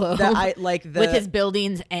fucking globe That I like the with his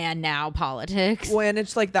buildings and now politics. when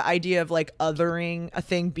it's like the idea of like othering a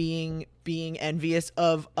thing, being envious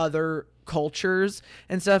of other cultures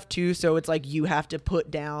and stuff too. So it's like you have to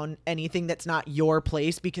put down anything that's not your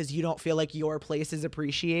place because you don't feel like your place is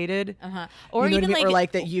appreciated. Or You know what I even mean? like, or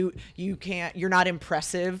like that you can't, you're not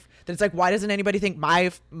impressive. That it's like, why doesn't anybody think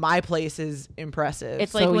my place is impressive?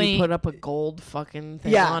 It's So like when you you- put up a gold fucking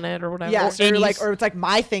thing Yeah. on it or whatever. yeah, And you or it's like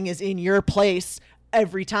my thing is in your place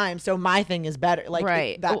every time, so my thing is better. Like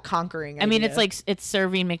Right. that Well, conquering. I mean, idea. it's like it's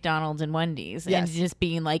serving McDonald's and Wendy's and Yes. just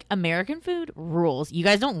being like, American food rules. You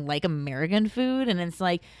guys don't like American food, and it's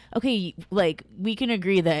like, okay, like we can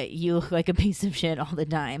agree that you look like a piece of shit all the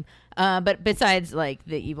time. But besides like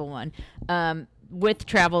the evil one, with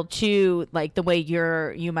travel too, like the way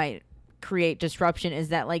you might create disruption is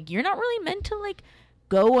that like you're not really meant to like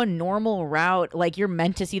go a normal route. Like you're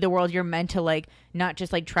meant to see the world. You're meant to like not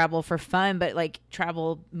just like travel for fun, but like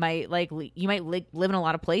travel might like you might live in a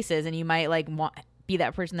lot of places, and you might like be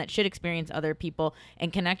that person that should experience other people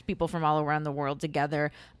and connect people from all around the world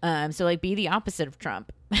together. So like be the opposite of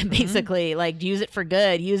Trump, basically. Like use it for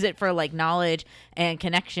good, use it for like knowledge and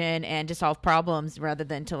connection and to solve problems rather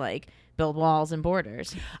than to like build walls and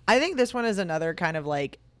borders. I think this one is another kind of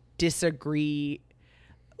like disagree,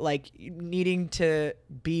 like needing to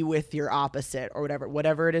be with your opposite or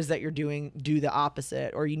whatever it is that you're doing, do the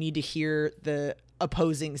opposite, or you need to hear the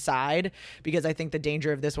opposing side, because I think the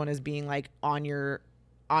danger of this one is being like on your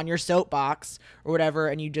soapbox or whatever,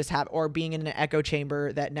 and you just have, or being in an echo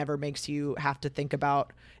chamber that never makes you have to think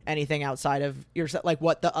about anything outside of yourself, like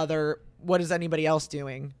what is anybody else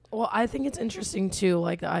doing. Well, I think it's interesting too,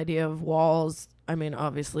 like the idea of walls. I mean,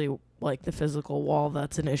 obviously, like the physical wall,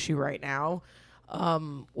 that's an issue right now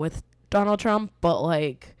with Donald Trump. But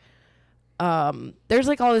like, there's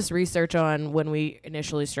like all this research on when we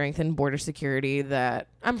initially strengthened border security that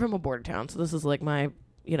I'm from a border town, so this is like my,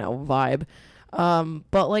 vibe.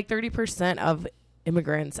 But like 30% of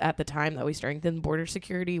immigrants at the time that we strengthened border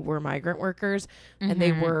security were migrant workers, and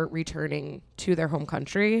they were returning to their home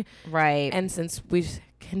country. Right. And since we've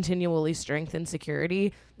continually strengthened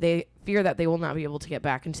security, they fear that they will not be able to get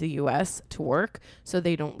back into the U.S. to work, so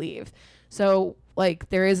they don't leave. So like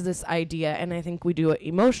there is this idea, and I think we do it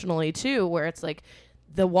emotionally too, where it's like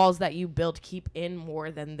the walls that you build keep in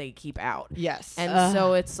more than they keep out. Yes. And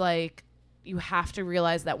so it's like you have to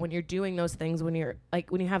realize that when you're doing those things, when you're like,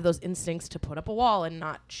 when you have those instincts to put up a wall and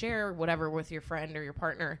not share whatever with your friend or your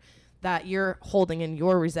partner, that you're holding in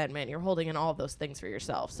your resentment, you're holding in all of those things for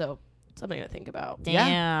yourself. So something to think about.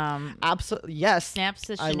 Damn. Absolutely. Yes. Snaps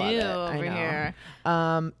to I love Chanel it. I over know.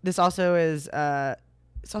 here. This also is,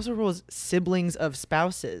 this also rules siblings of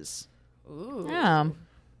spouses. Ooh.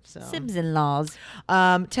 So, Sibs-in-laws.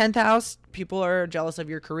 10th house, people are jealous of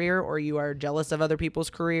your career, or you are jealous of other people's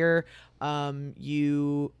career. That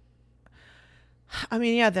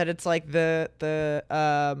it's like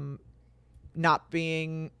the not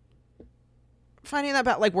being, finding that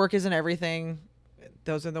about like work isn't everything.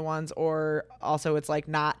 Those are the ones. Or also it's like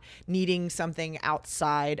not needing something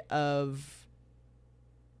outside of,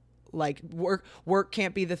 like work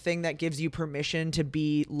can't be the thing that gives you permission to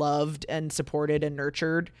be loved and supported and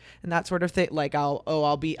nurtured and that sort of thing. Like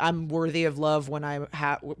I'm worthy of love when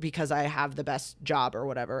because I have the best job or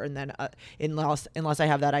whatever. And then unless I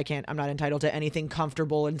have that, I'm not entitled to anything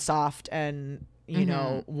comfortable and soft and, you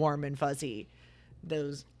know, warm and fuzzy.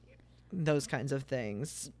 Those kinds of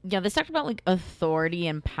things. Yeah, this talked about like authority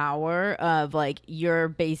and power of like you're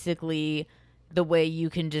basically the way you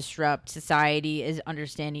can disrupt society is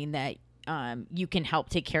understanding that you can help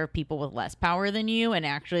take care of people with less power than you and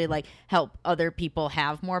actually like help other people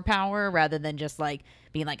have more power rather than just like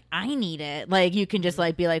being like, I need it. Like you can just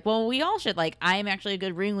like be like, well, we all should, like, I'm actually a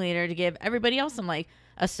good ringleader to give everybody else some like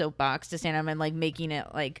a soapbox to stand on and like making it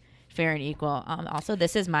like fair and equal. Also,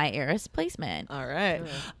 this is my heiress placement. All right.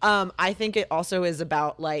 I think it also is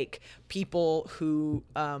about like people who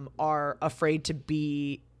are afraid to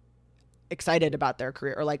be excited about their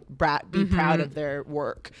career or like be proud of their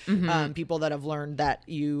work. People that have learned that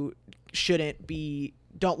you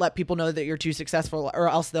don't let people know that you're too successful or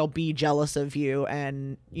else they'll be jealous of you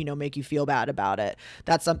and, you know, make you feel bad about it.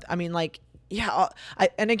 That's something, I mean, like, yeah.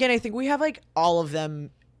 And again, I think we have like all of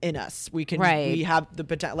them in us. We have the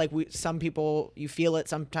potential, like some people, you feel it,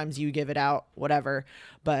 sometimes you give it out, whatever,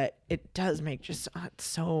 but it does make just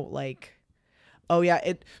so like, oh yeah,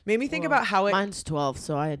 it made me think about how it. Mine's 12,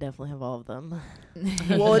 so I definitely have all of them.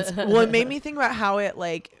 It made me think about how it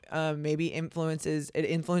like maybe influences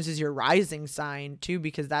your rising sign too,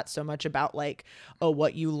 because that's so much about like,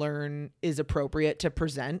 what you learn is appropriate to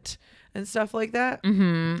present and stuff like that.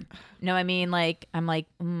 No, I mean, like, I'm like,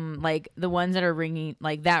 like the ones that are ringing,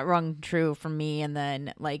 like that rung true for me. And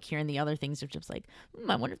then like hearing the other things, which was like,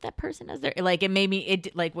 I wonder if that person has their, like, it made me,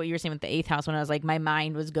 like what you were saying with the 8th house, when I was like, my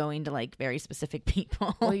mind was going to like very specific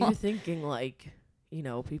people. Well, you're thinking like, you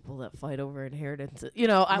know, people that fight over inheritance, you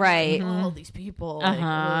know, I'm right. like, all these people.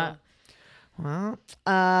 Like, well,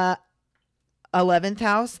 11th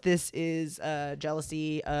house, this is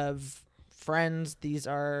jealousy of friends.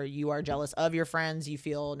 You are jealous of your friends. You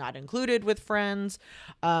feel not included with friends.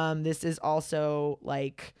 This is also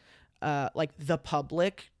like the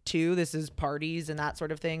public too. This is parties and that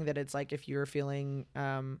sort of thing, that it's like if you're feeling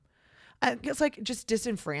I guess like just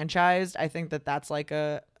disenfranchised, I think that's like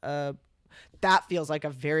that feels like a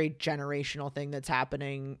very generational thing that's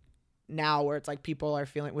happening now, where it's like people are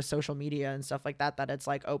feeling with social media and stuff like that it's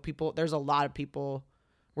like, there's a lot of people,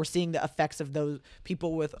 we're seeing the effects of those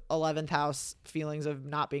people with 11th house feelings of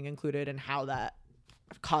not being included and how that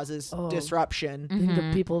causes disruption. Think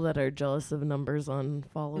of people that are jealous of numbers on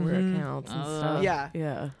follower accounts and stuff.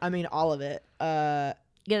 Yeah. I mean, all of it.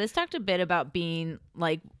 Yeah, this talked a bit about being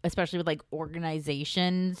like, especially with like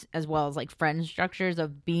organizations as well as like friend structures,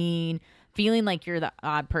 of feeling like you're the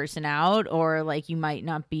odd person out, or like you might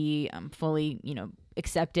not be fully, you know,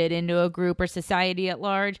 accepted into a group or society at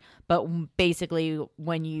large. But basically,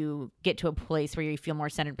 when you get to a place where you feel more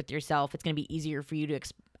centered with yourself, it's going to be easier for you to,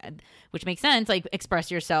 which makes sense, like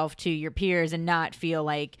express yourself to your peers and not feel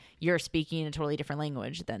like you're speaking a totally different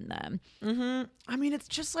language than them. I mean, it's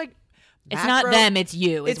just like, it's not them, it's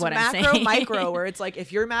you, is it's what I'm macro, saying. micro, where it's like,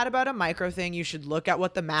 if you're mad about a micro thing, you should look at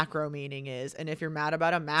what the macro meaning is. And if you're mad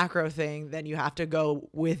about a macro thing, then you have to go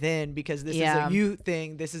within, because this is a you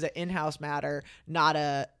thing. This is an in-house matter, not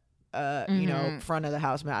a, you know, front of the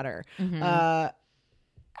house matter. I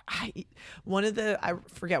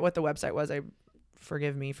forget what the website was.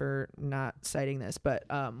 Forgive me for not citing this, but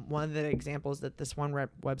one of the examples that this one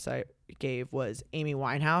website gave was Amy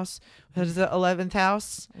Winehouse. That is the 11th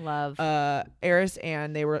house. Love. Heiress,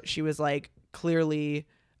 and she was like, clearly,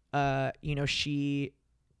 you know, she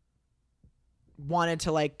wanted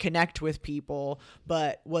to like connect with people,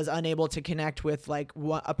 but was unable to connect with like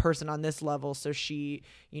a person on this level. So she,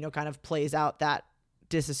 you know, kind of plays out that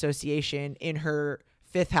disassociation in her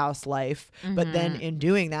fifth house life, but then in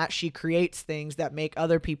doing that she creates things that make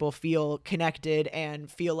other people feel connected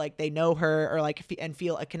and feel like they know her, or like and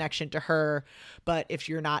feel a connection to her. But if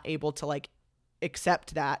you're not able to like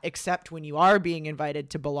accept when you are being invited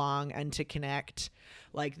to belong and to connect,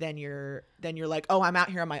 like then you're like, oh, I'm out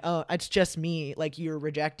here on my own, it's just me, like you're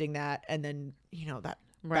rejecting that. And then that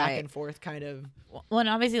back and forth kind of. Well, and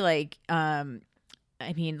obviously like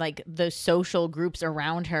I mean, like the social groups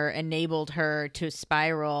around her enabled her to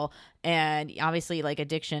spiral. And obviously, like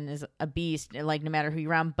addiction is a beast, like no matter who you're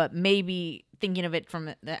around. But maybe thinking of it from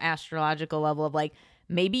the astrological level of like,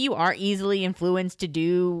 maybe you are easily influenced to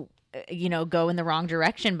do, go in the wrong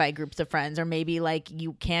direction by groups of friends, or maybe like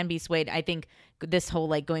you can be swayed. I think this whole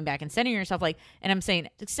like going back and centering yourself, like, and I'm saying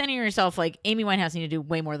centering yourself, like Amy Winehouse needed to do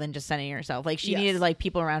way more than just centering herself. Like she needed like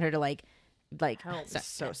people around her to like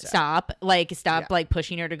stop like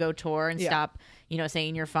pushing her to go tour and stop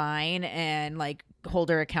saying you're fine, and like hold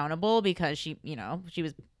her accountable, because she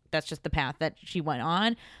was, that's just the path that she went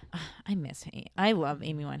on. I love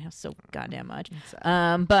Amy Winehouse so goddamn much.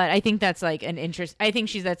 But I think that's like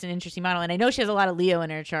that's an interesting model, and I know she has a lot of Leo in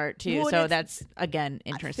her chart too. So that's again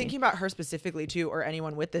interesting. Thinking about her specifically too, or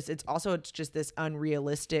anyone with this, it's just this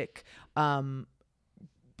unrealistic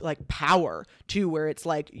like power too, where it's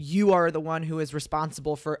like you are the one who is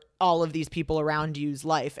responsible for all of these people around you's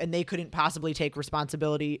life, and they couldn't possibly take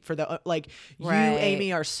responsibility for the you,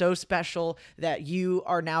 Amy, are so special that you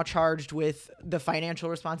are now charged with the financial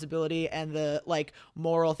responsibility and the like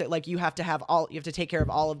moral thing. Like you have to take care of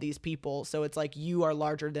all of these people, so it's like you are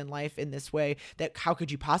larger than life in this way, that how could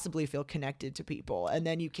you possibly feel connected to people? And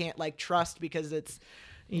then you can't like trust, because it's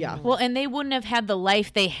well, and they wouldn't have had the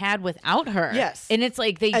life they had without her. Yes. And it's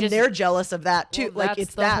like they're jealous of that too. Well, like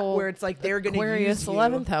it's that where it's like they're going to use you.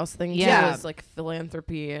 11th house thing too, is like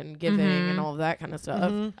philanthropy and giving and all of that kind of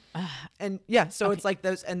stuff. And so it's like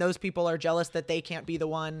those people are jealous that they can't be the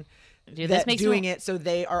one this makes doing it, so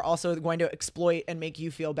they are also going to exploit and make you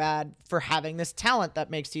feel bad for having this talent that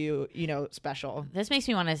makes you special. This makes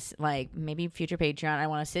me want to like maybe future Patreon, I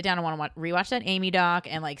want to sit down and want to rewatch that Amy doc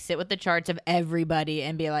and like sit with the charts of everybody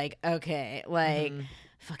and be like, okay, like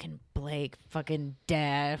fucking Blake, fucking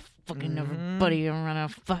Dad, fucking everybody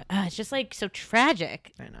around. It's just like so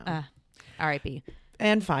tragic. I know. R.I.P.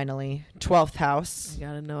 And finally, 12th house. You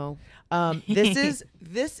gotta know.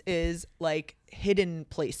 This is like hidden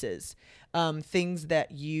places, things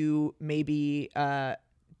that you maybe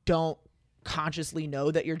don't consciously know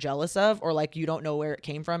that you're jealous of, or like you don't know where it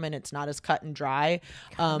came from, and it's not as cut and dry.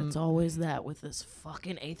 It's always that with this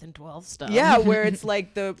fucking 8th and 12th stuff. Yeah, where it's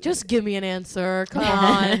like just give me an answer. Come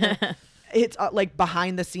on. It's like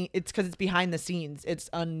behind the scene. It's because it's behind the scenes. It's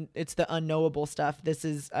the unknowable stuff. This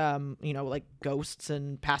is like ghosts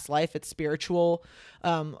and past life. It's spiritual,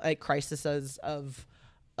 like crises of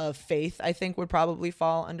faith, I think would probably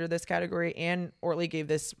fall under this category. And Ortley gave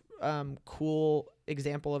this cool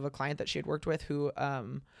example of a client that she had worked with who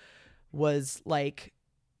was like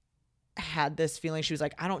had this feeling. She was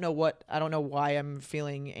like, I don't know why I'm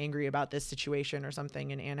feeling angry about this situation or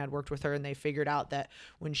something. And Anne had worked with her, and they figured out that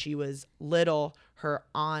when she was little, her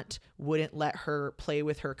aunt wouldn't let her play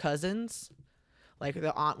with her cousins. Like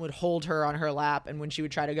the aunt would hold her on her lap, and when she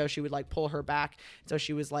would try to go, she would like pull her back. So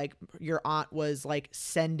she was like, your aunt was like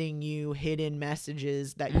sending you hidden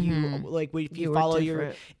messages that you like, if you follow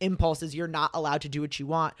your impulses, you're not allowed to do what you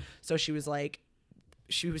want. So she was like,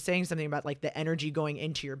 she was saying something about like the energy going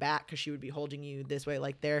into your back, because she would be holding you this way,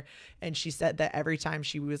 like there. And she said that every time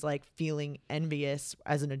she was like feeling envious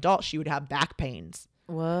as an adult, she would have back pains.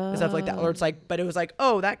 Whoa. Stuff like that. Or it's like, but it was like,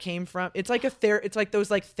 oh, that came from, it's like it's like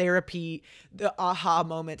those like therapy, the aha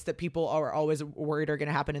moments that people are always worried are going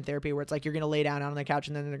to happen in therapy, where it's like you're going to lay down on the couch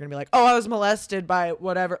and then they're going to be like, oh, I was molested by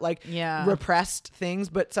whatever, like repressed things.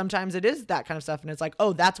 But sometimes it is that kind of stuff, and it's like,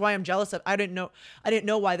 oh, that's why I'm jealous of. I didn't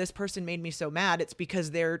know why this person made me so mad. It's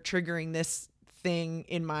because they're triggering this thing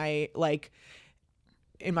in my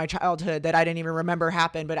childhood that I didn't even remember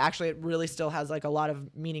happened, but actually it really still has like a lot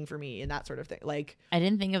of meaning for me, and that sort of thing. Like I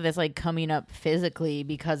didn't think of this like coming up physically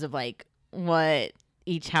because of like what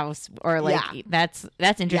each house, or like that's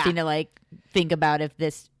interesting to like think about if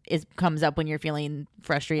this comes up when you're feeling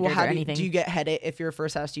frustrated or anything. Do you get headache if you're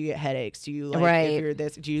first house? Do you get headaches? Do you like if you're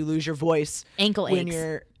this? Do you lose your voice? Ankle when aches.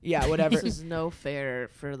 You're whatever. This is no fair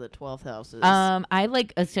for the 12th houses. I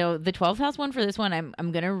like so the 12th house one for this one.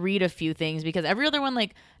 I'm gonna read a few things, because every other one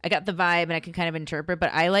like I got the vibe and I can kind of interpret,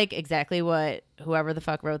 but I like exactly what whoever the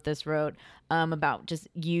fuck wrote this wrote about just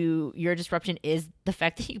your disruption is the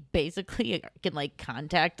fact that you basically can like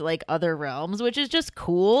contact like other realms, which is just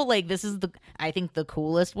cool. Like this is I think the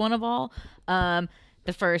coolest one of all.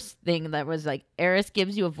 the first thing that was like, Eris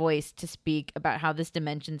gives you a voice to speak about how this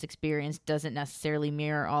dimension's experience doesn't necessarily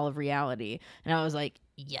mirror all of reality. And I was like,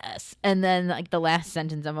 yes. And then like the last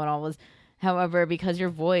sentence of it all was, however, because your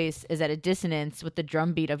voice is at a dissonance with the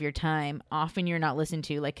drumbeat of your time, often you're not listened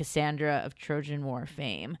to like Cassandra of Trojan War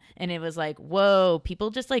fame. And it was like, whoa, people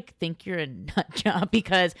just like think you're a nut job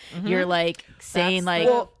because you're like saying like,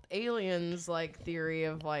 well, aliens like theory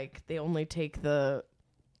of like they only take the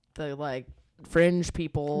like fringe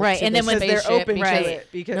people, right? to And the then when spaceship they're open right. to it,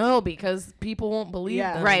 because because people won't believe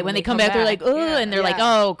Yeah. them right when they come back, they're like, oh, Yeah. and they're like,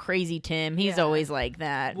 oh, crazy Tim, he's Yeah. always like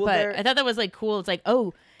that. Well, but they're- I thought that was like cool. It's like,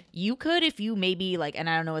 oh, you could, if you maybe like, and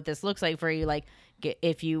I don't know what this looks like for you, like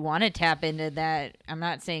if you want to tap into that. I'm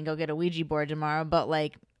not saying go get a Ouija board tomorrow, but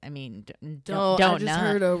like, I mean, don't I just not.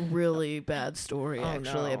 heard a really bad story Oh,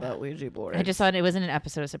 actually no. about Ouija boards. I just thought it was in an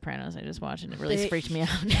episode of Sopranos. I just watched it. It really They- freaked me out.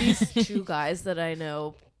 these two guys that I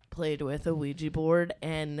know played with a Ouija board,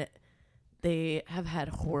 and they have had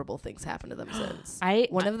horrible things happen to them since.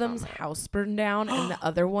 One of them's house burned down, and the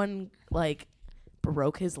other one like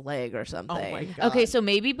broke his leg or something. Oh my god. Okay, so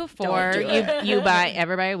maybe before do you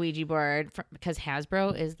ever buy a Ouija board because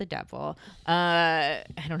Hasbro is the devil. I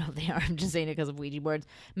don't know if they are. I'm just saying it because of Ouija boards.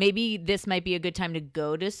 Maybe this might be a good time to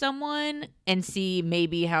go to someone and see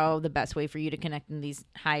maybe how the best way for you to connect in these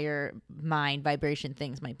higher mind vibration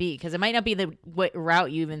things might be, because it might not be the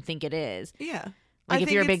route you even think it is. Yeah. Like I if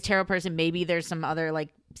think you're a big it's- tarot person, maybe there's some other like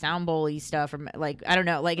sound bowl-y stuff, or like I don't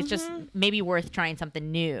know. Like it's just maybe worth trying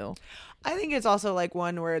something new. I think it's also like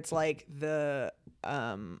one where it's like the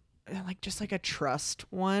like just like a trust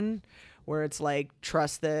one, where it's like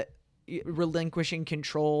trust that relinquishing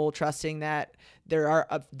control, trusting that there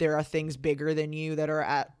are things bigger than you that are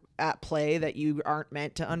at play that you aren't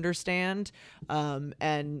meant to understand,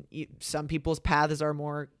 and some people's paths are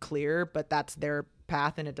more clear, but that's their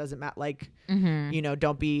path and it doesn't matter. Like you know,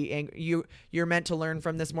 don't be angry. You're meant to learn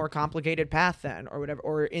from this more complicated path then, or whatever,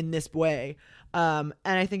 or in this way. And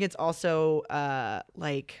I think it's also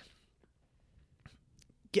like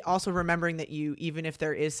also remembering that you, even if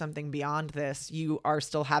there is something beyond this, you are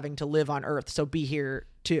still having to live on Earth, so be here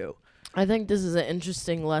too. I think this is an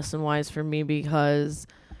interesting lesson wise for me because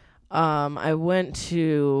I went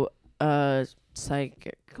to a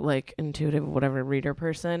psychic, like intuitive, whatever reader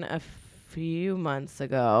person a few months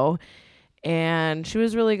ago, and she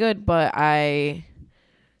was really good, but I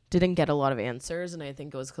didn't get a lot of answers, and I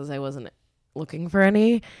think it was because I wasn't looking for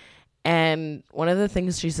any. And one of the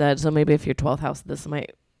things she said, so maybe if you're 12th house, this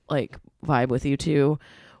might like vibe with you too,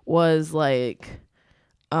 was like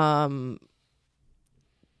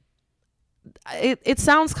it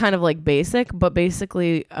sounds kind of like basic, but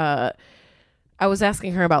basically I was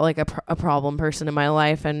asking her about like a problem person in my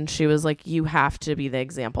life, and she was like, you have to be the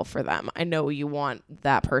example for them. I know you want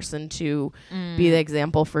that person to be the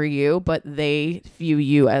example for you, but they view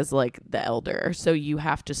you as like the elder, so you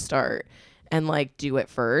have to start and like do it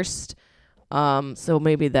first. So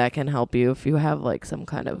maybe that can help you if you have like some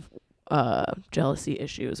kind of jealousy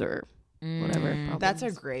issues or whatever problems.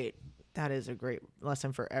 That is a great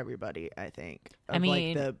lesson for everybody, I think. I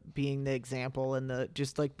mean, like the being the example and the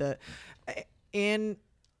just like the in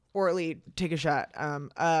Orly, take a shot.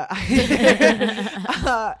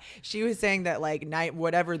 She was saying that like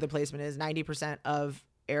whatever the placement is, 90% of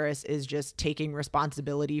Eris is just taking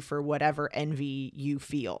responsibility for whatever envy you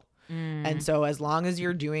feel. And so as long as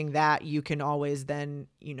you're doing that, you can always then,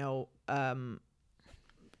 you know,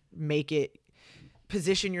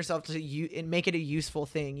 position yourself to and make it a useful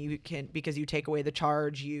thing. You can, because you take away the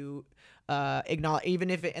charge, you acknowledge, even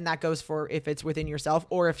if and that goes for if it's within yourself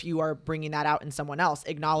or if you are bringing that out in someone else,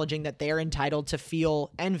 acknowledging that they're entitled to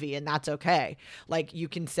feel envy, and that's okay. Like you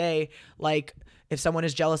can say, like, if someone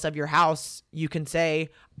is jealous of your house, you can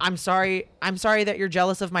say, I'm sorry that you're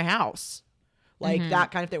jealous of my house. Like that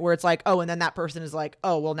kind of thing, where it's like, oh, and then that person is like,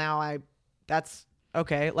 oh, well, now that's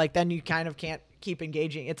okay. Like then you kind of can't keep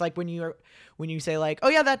engaging. It's like when you say like, oh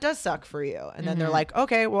yeah, that does suck for you, and then they're like,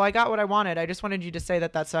 okay, well, I got what I wanted. I just wanted you to say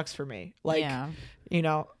that sucks for me. Like, yeah. you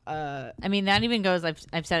know, I mean, that even goes,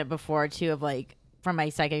 I've said it before too, of like from my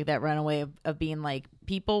psychic, that runaway of being like,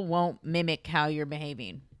 people won't mimic how you're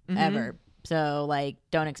behaving ever. So like,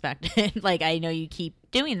 don't expect it. Like, I know you keep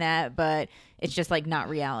doing that, but it's just like not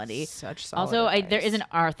reality. such solid Also, advice. there is an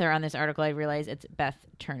author on this article. I realize it's Beth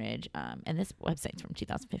Turnage, and this website's from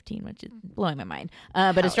 2015, which is blowing my mind.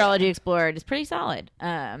 But Astrology Explored is pretty solid.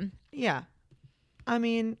 Yeah, I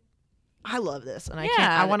mean, I love this, and I Yeah.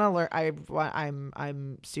 can't. I want to learn.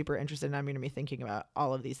 I'm super interested, and I'm going to be thinking about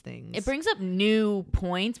all of these things. It brings up new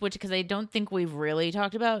points, because I don't think we've really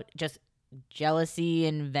talked about just jealousy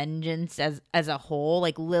and vengeance as a whole.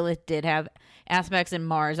 Like Lilith did have aspects, and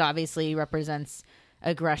Mars obviously represents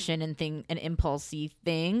aggression and impulsy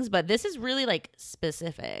things, but this is really like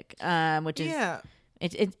specific, which is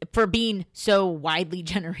it's for being so widely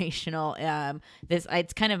generational.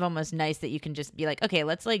 It's kind of almost nice that you can just be like, okay,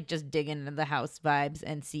 let's like just dig into the house vibes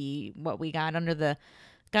and see what we got under the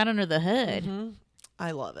hood. Mm-hmm. I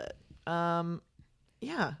love it.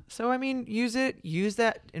 Yeah. So I mean, use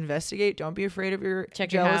that, investigate. Don't be afraid of your Check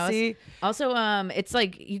jealousy. your house. Also, it's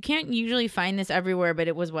like you can't usually find this everywhere, but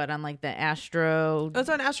it was on like the Astro. It's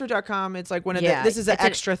on astro.com. It's like one of the this is an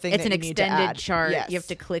extra thing. It's that an you need to extended add. chart. Yes. You have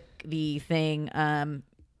to click the thing.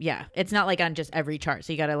 Yeah, it's not like on just every chart.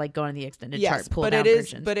 So you got to like go on the extended chart, pull down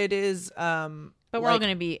versions. But it is But we're all going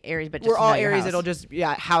to be Aries, but just we're all know your Aries. house. It'll just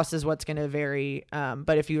house is what's going to vary.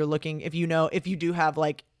 But if you're looking, if you do have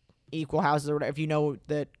like equal houses or whatever, if you know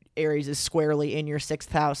that Aries is squarely in your 6th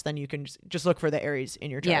house, then you can just look for the Aries in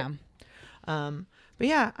your chart. Yeah. But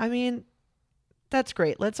yeah, I mean, that's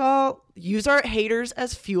great. Let's all use our haters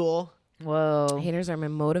as fuel. Whoa. Haters are my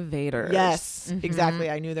motivators. Yes, exactly.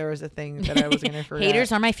 I knew there was a thing that I was going to forget.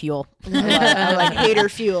 Haters are my fuel. I like hater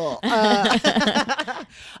fuel.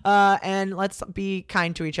 And let's be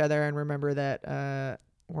kind to each other and remember that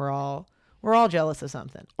we're all jealous of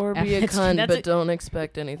something. Or be a That's- cunt, that's but don't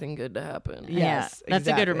expect anything good to happen. Yes, yeah, that's a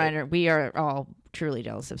exactly. good reminder. We are all truly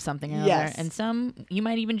jealous of something or Yes. other. And some you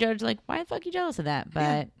might even judge like, why the fuck you jealous of that?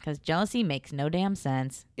 But because jealousy makes no damn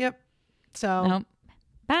sense. Yep. So Nope.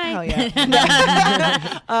 Bye. hell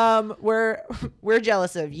yeah. We're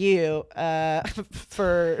jealous of you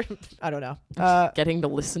for I don't know. Getting to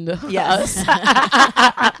listen to Yes. us.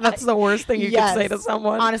 That's the worst thing you Yes. can say to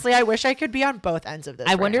someone. Honestly, I wish I could be on both ends of this.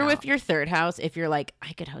 I right wonder now. if your 3rd house, if you're like,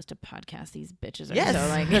 I could host a podcast. These bitches are Yes. so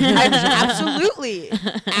like. Absolutely.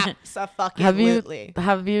 Absolutely.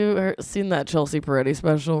 Have you seen that Chelsea Peretti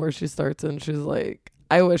special where she starts and she's like,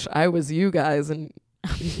 I wish I was you guys, and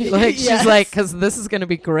like Yes. she's like, because this is gonna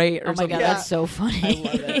be great. Or Oh my something. god, Yeah. that's so funny. I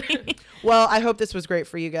love it. Well, I hope this was great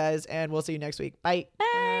for you guys, and we'll see you next week. Bye.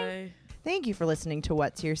 Bye. Thank you for listening to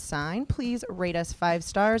What's Your Sign. Please rate us 5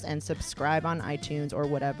 stars and subscribe on iTunes or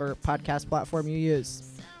whatever podcast platform you use.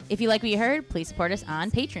 If you like what you heard, please support us on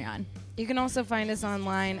Patreon. You can also find us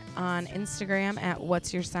online on Instagram at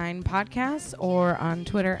What's Your Sign Podcast or on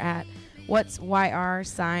Twitter at What's YR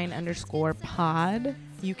sign _pod.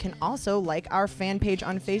 You can also like our fan page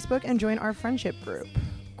on Facebook and join our friendship group.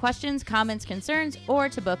 Questions, comments, concerns, or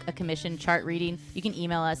to book a commissioned chart reading, you can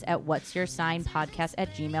email us at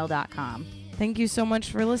what'syoursignpodcast@gmail.com. Thank you so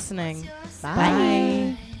much for listening.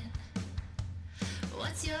 Bye.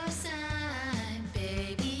 What's your sign,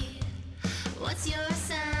 baby? What's your